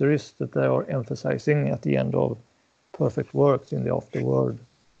mysteries that they are emphasizing at the end of Perfect Works in the Afterworld.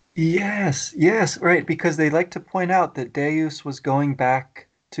 Yes, right, because they like to point out that Deus was going back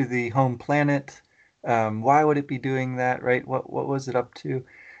to the home planet. Why would it be doing that, right? What was it up to?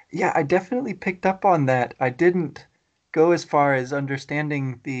 Yeah, I definitely picked up on that. I didn't go as far as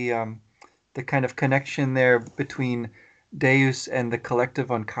understanding the kind of connection there between Deus and the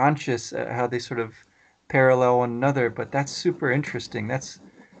collective unconscious, how they sort of parallel one another, but that's super interesting. That's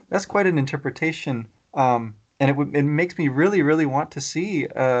quite an interpretation. And it makes me really, really want to see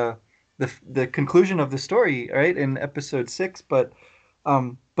the conclusion of the story, right, in episode 6. But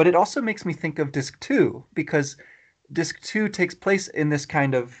it also makes me think of disc 2 because disc 2 takes place in this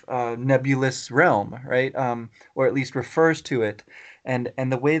kind of nebulous realm, right, or at least refers to it, and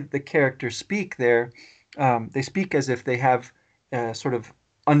the way that the characters speak there, they speak as if they have sort of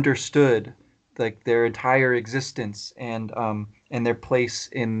understood like their entire existence and their place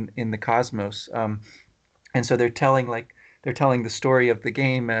in the cosmos. And so they're telling the story of the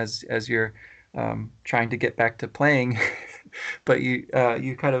game as you're trying to get back to playing, but you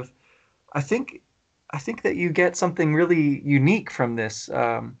kind of I think I think that you get something really unique from this.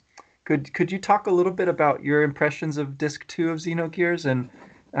 Could you talk a little bit about your impressions of Disc 2 of Xenogears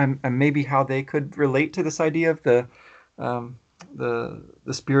and maybe how they could relate to this idea of um, the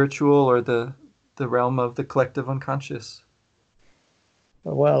spiritual or the realm of the collective unconscious?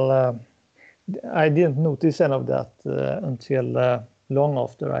 Well, I didn't notice any of that until long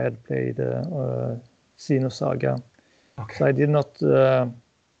after I had played Xenosaga. Okay. So I did not.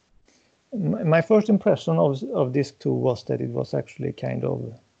 My first impression of Disc 2 was that it was actually kind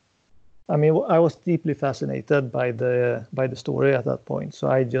of. I mean, I was deeply fascinated by the story at that point. So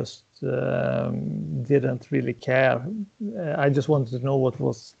I just didn't really care. I just wanted to know what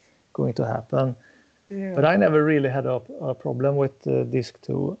was going to happen. Yeah. But I never really had a problem with Disc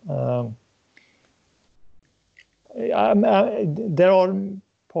 2. There are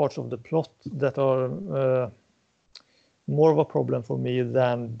parts of the plot that are more of a problem for me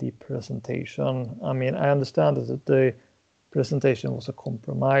than the presentation. I mean, I understand that the presentation was a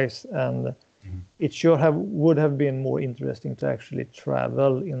compromise, and it would have been more interesting to actually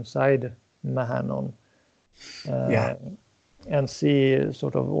travel inside Mahanon and see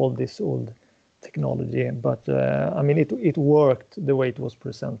sort of all this old technology. But I mean, it worked the way it was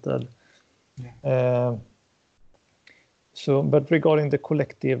presented. Yeah. But regarding the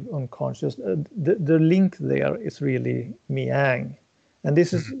collective unconscious, the link there is really Miang, and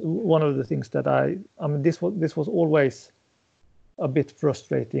this is one of the things that I mean, this was always a bit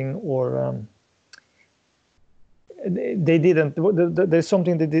frustrating, or they didn't. There's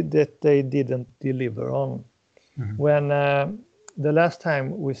something they did that they didn't deliver on. When the last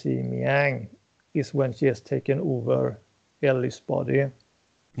time we see Miang is when she has taken over Ellie's body.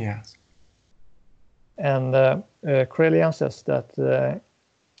 Yes. And Krelian says that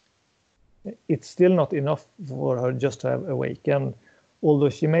it's still not enough for her just to have awakened. Although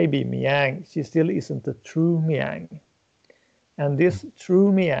she may be Miang, she still isn't the true Miang. And this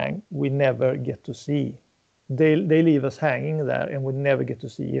true Miang we never get to see. They leave us hanging there and we never get to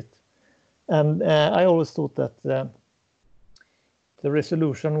see it. And I always thought that the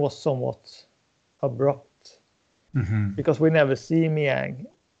resolution was somewhat abrupt because we never see Miang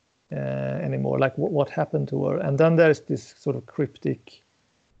anymore, like what happened to her. And then there's this sort of cryptic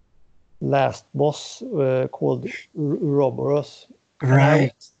last boss called Ouroboros.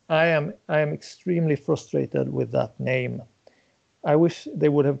 Right. I am extremely frustrated with that name. I wish they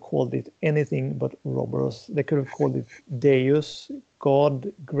would have called it anything but Ouroboros. They could have called it Deus,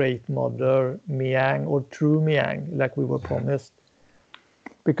 God, Great Mother, Miang, or True Miang, like we were promised.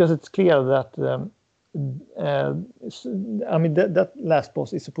 Because it's clear that I mean that last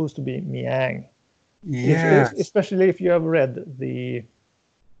boss is supposed to be Miang. Yes. Especially if you have read the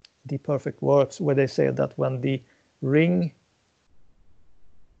Perfect Works, where they say that when the ring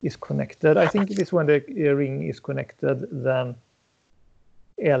is connected, I think it is when the ring is connected, then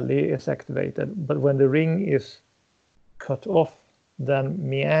Ellie is activated. But when the ring is cut off, then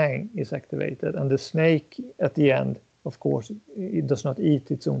Miang is activated. And the snake at the end, of course, it does not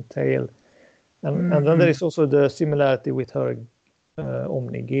eat its own tail. And then there is also the similarity with her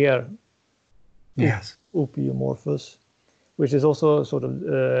Omnigear, Yes. Opiomorphos, which is also sort of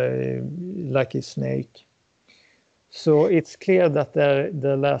like a snake. So it's clear that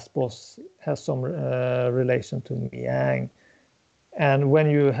the last boss has some relation to Miang. And when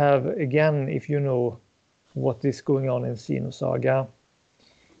you have, again, if you know what is going on in Xenosaga,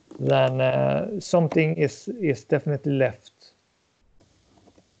 then something is definitely left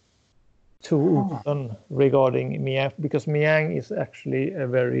to open regarding Miang, because Miang is actually a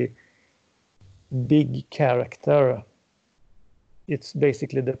very big character. It's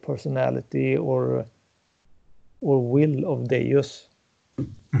basically the personality or will of Deus.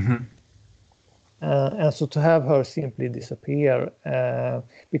 Mm-hmm. And so to have her simply disappear,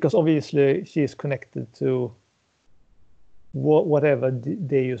 because obviously she is connected to whatever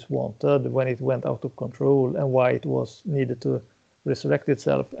Deus wanted when it went out of control, and why it was needed to resurrect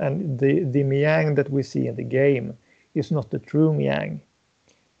itself. And the Miang that we see in the game is not the true Miang.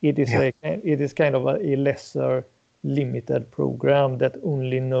 It is kind of a lesser limited program that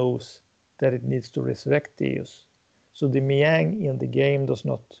only knows that it needs to resurrect Deus. So the Miang in the game does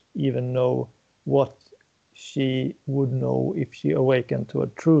not even know what she would know if she awakened to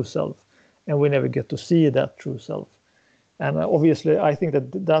her true self, and we never get to see that true self. And obviously, I think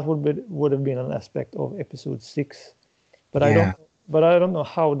that would have been an aspect of episode 6, but I don't know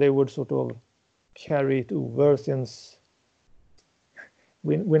how they would sort of carry it over, since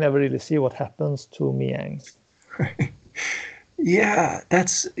we never really see what happens to Miang.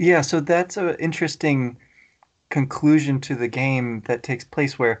 So that's an interesting conclusion to the game that takes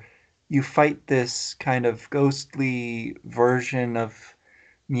place where you fight this kind of ghostly version of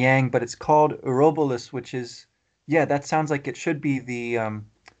Miang, but it's called Ouroboros, which is, that sounds like it should be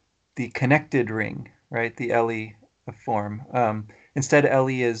the connected ring, right? The Ellie form. Instead,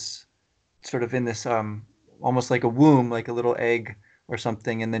 Ellie is sort of in this almost like a womb, like a little egg or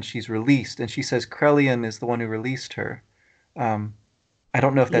something, and then she's released. And she says Krelian is the one who released her. Um, I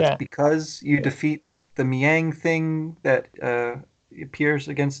don't know if that's Yeah, because you defeat the Miang thing that appears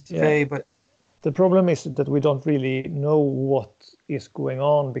against yeah. Faye, but The problem is that we don't really know what is going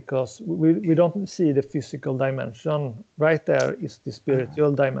on, because we don't see the physical dimension. Right there is the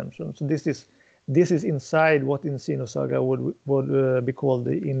spiritual dimension. So this is inside what in Xenosaga would be called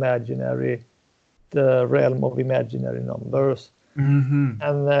the realm of imaginary numbers. Mm-hmm.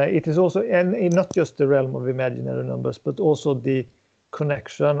 And it is also, and not just the realm of imaginary numbers, but also the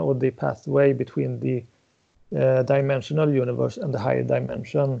connection or the pathway between the dimensional universe and the higher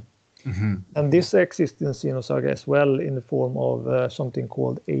dimension. Mm-hmm. And this exists in Xenosaga as well, in the form of something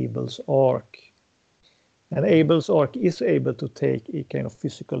called Abel's Arc. And Abel's Arc is able to take a kind of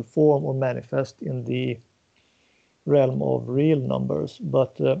physical form or manifest in the realm of real numbers.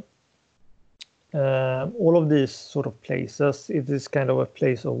 But all of these sort of places, it is kind of a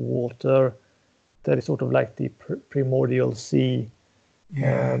place of water that is sort of like the primordial sea.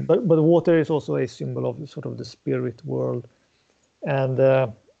 But water is also a symbol of sort of the spirit world. And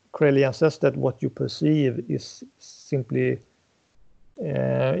Krelian says that what you perceive is simply,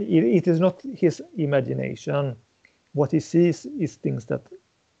 it is not his imagination. What he sees is things that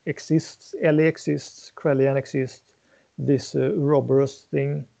exists. Ellie exists, Krelian exists, this Ouroboros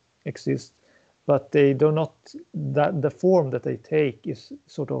thing exists, but they do not, that the form that they take is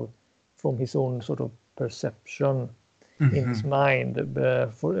sort of from his own sort of perception in his mind.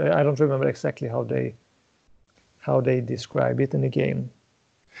 I don't remember exactly how they describe it in the game.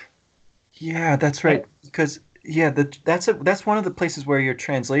 Yeah, that's right. Because that's one of the places where your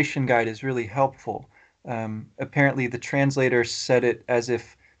translation guide is really helpful. Apparently, the translator said it as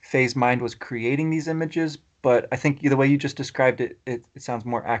if Faye's mind was creating these images, but I think the way you just described it, it sounds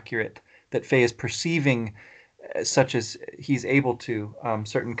more accurate. That Faye is perceiving, such as he's able to,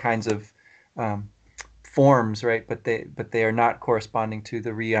 certain kinds of forms, right? But they are not corresponding to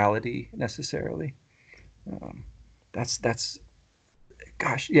the reality necessarily. Um, that's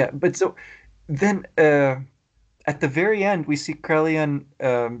gosh, yeah. But so then at the very end, we see Krelian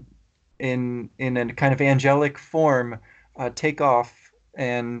in a kind of angelic form take off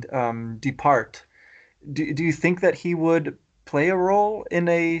and depart. Do you think that he would play a role in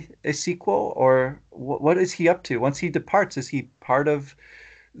a sequel, or what is he up to once he departs? Is he part of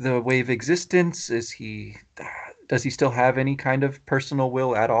the wave existence? Does he still have any kind of personal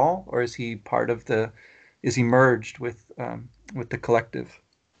will at all, or is he part of is he merged with the collective?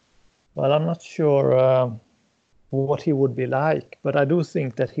 Well, I'm not sure what he would be like, but I do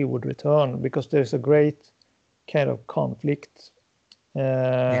think that he would return, because there's a great kind of conflict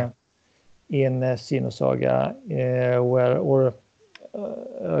in Xenosaga,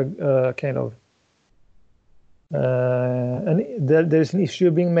 kind of there's an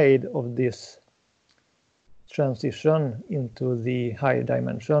issue being made of this transition into the higher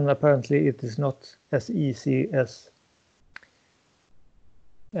dimension. Apparently, it is not as easy as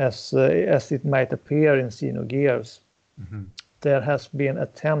as it might appear in Xenogears. Mm-hmm. There has been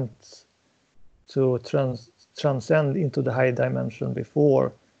attempts to transcend into the high dimension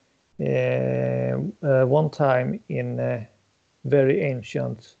before. One time in very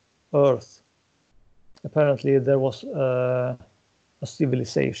ancient Earth, apparently there was a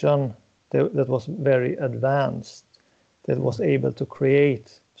civilization that was very advanced, that was able to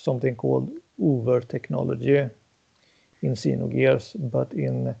create something called Uber technology in Xenogears, but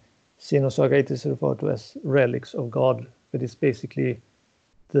in Xenosaga it is referred to as relics of God, but it's basically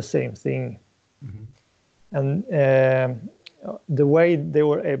the same thing. Mm-hmm. And the way they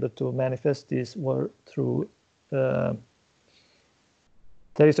were able to manifest this were through there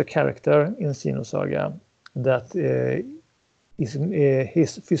is a character in Xenosaga that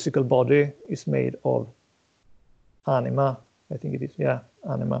his physical body is made of anima. I think it is,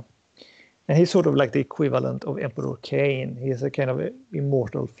 anima. And he's sort of like the equivalent of Emperor Cain. He is a kind of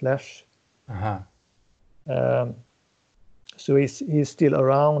immortal flesh. Uh-huh. So he's still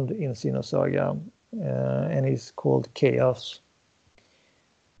around in Xenosaga, and he's called Chaos.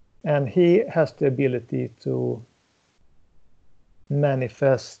 And he has the ability to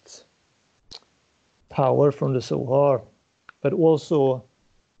manifest power from the Zohar, but also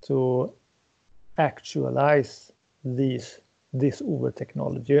to actualize this Uber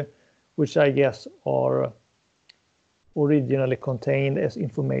technology, which I guess are originally contained as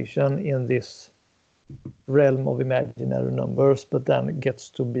information in this realm of imaginary numbers, but then gets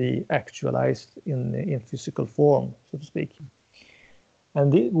to be actualized in physical form, so to speak.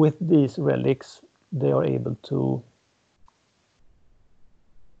 And with these relics, they are able to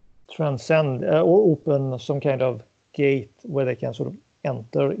transcend or open some kind of gate where they can sort of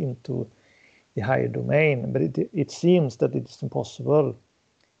enter into the higher domain. But it seems that it is impossible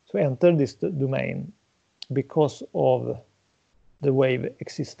to enter this domain because of the wave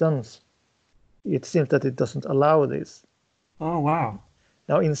existence. It seems that it doesn't allow this. Oh, wow.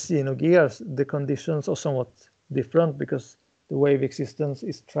 Now in Xenogears, the conditions are somewhat different because the wave existence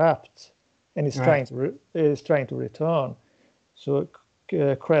is trapped and is trying to return. So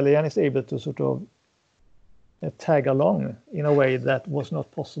Krelian is able to sort of tag along in a way that was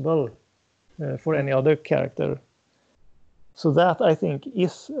not possible for any other character. So that, I think,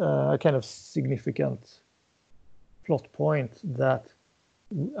 is a kind of significant plot point that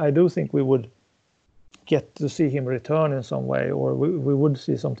I do think we would get to see him return in some way, or we would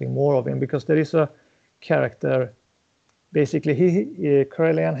see something more of him, because there is a character. Basically,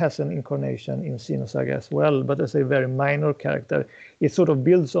 Krelian has an incarnation in Xenosaga as well, but as a very minor character. It sort of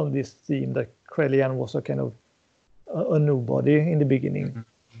builds on this theme that Krelian was a kind of a nobody in the beginning.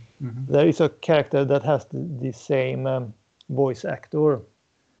 Mm-hmm. Mm-hmm. There is a character that has the same voice actor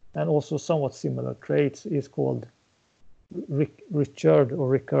and also somewhat similar traits. Is called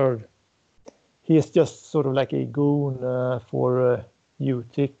Rickard. He is just sort of like a goon for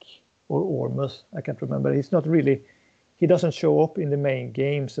Utic or Ormus. I can't remember. He's not really. He doesn't show up in the main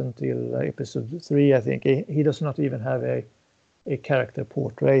games until episode 3, I think. He does not even have a character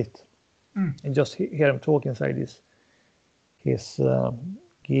portrait. And just hear him talk inside his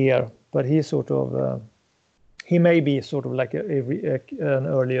gear. But he's sort of, he may be sort of like an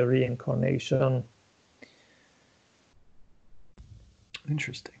earlier reincarnation.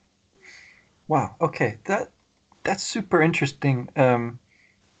 Interesting. Wow. Okay. That's super interesting.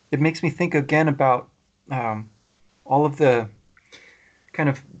 It makes me think again about all of the kind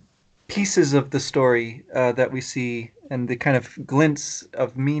of pieces of the story that we see and the kind of glints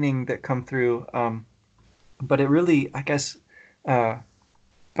of meaning that come through. But it really, I guess, by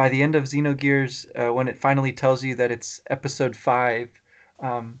the end of Xenogears, when it finally tells you that it's episode 5,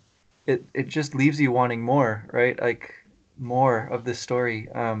 it just leaves you wanting more, right? Like more of the story.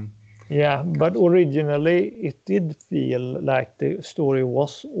 Yeah, but originally it did feel like the story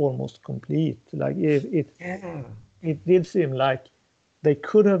was almost complete. Like it did seem like they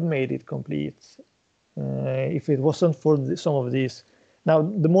could have made it complete if it wasn't for some of these. Now,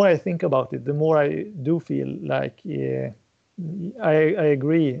 the more I think about it, the more I do feel like I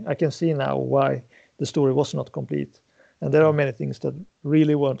agree. I can see now why the story was not complete. And there are many things that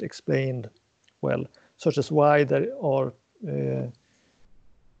really weren't explained well, such as why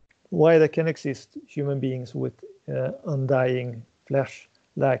there can exist human beings with undying flesh,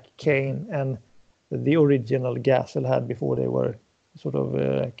 like Cain and the original Gazel had before they were sort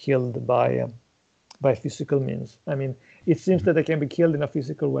of killed by physical means. I mean, it seems that they can be killed in a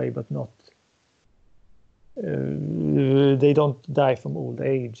physical way, but not. They don't die from old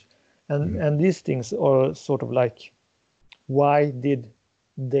age, and these things are sort of like, why did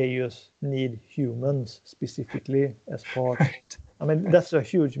Deus need humans specifically as part? I mean, that's a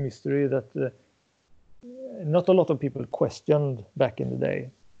huge mystery that not a lot of people questioned back in the day.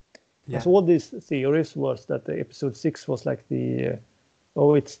 Yeah. So all these theories was that the episode 6 was like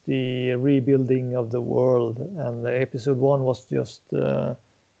it's the rebuilding of the world, and the episode 1 was just the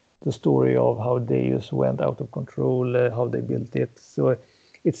story of how Deus went out of control, how they built it. So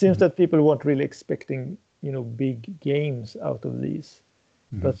it seems that people weren't really expecting, big games out of these,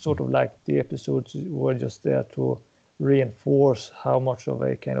 but sort of like the episodes were just there to reinforce how much of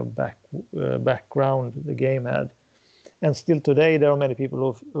a kind of background the game had. And still today, there are many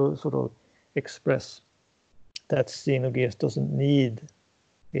people who sort of express that Xenogears doesn't need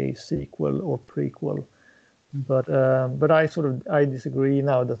a sequel or prequel. But I disagree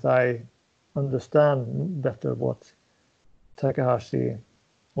now that I understand better what Takahashi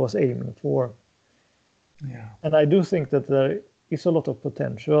was aiming for. Yeah. And I do think that there is a lot of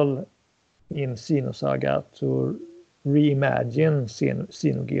potential in Xenosaga to reimagine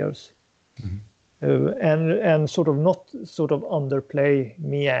Xenogears. And sort of not sort of underplay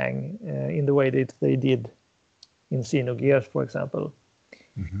Miang in the way that they did in Xenogears, for example.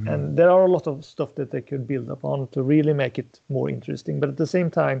 And there are a lot of stuff that they could build upon to really make it more interesting. But at the same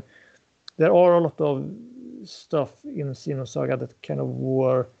time, there are a lot of stuff in Xenosaga that kind of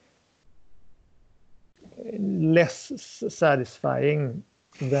were less satisfying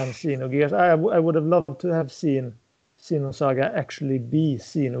than Xenogears. I would have loved to have seen Xenosaga actually be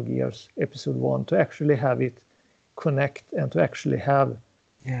Xenogears Episode 1, to actually have it connect and to actually have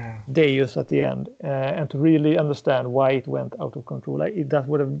Deus at the end, and to really understand why it went out of control. That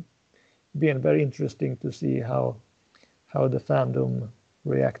would have been very interesting to see how the fandom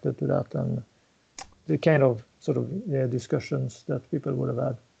reacted to that, and the kind of sort of discussions that people would have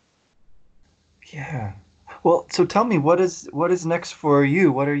had. Yeah. Well, so tell me, what is next for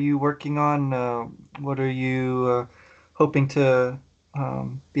you? What are you working on? What are you hoping to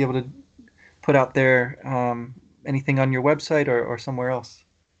be able to put out there? Anything on your website or somewhere else?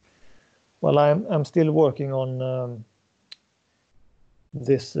 Well, I'm still working on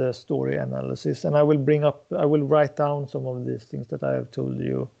this story analysis, and I will write down some of these things that I have told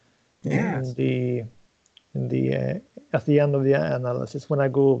you Yes. in the at the end of the analysis, when I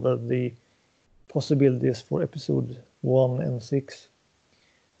go over the possibilities for episode 1 and 6.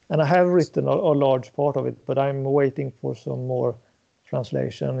 And I have written a large part of it, but I'm waiting for some more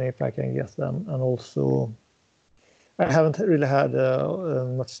translation if I can get them. And also, I haven't really had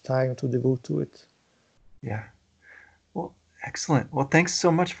much time to devote to it. Yeah. Well, excellent. Well, thanks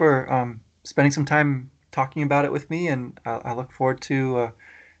so much for spending some time talking about it with me, and I look forward to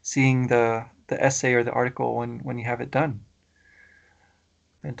seeing the essay or the article when you have it done.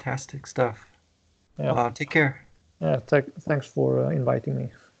 Fantastic stuff. Yeah. Take care. Yeah. Thanks for inviting me.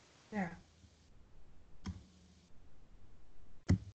 Yeah.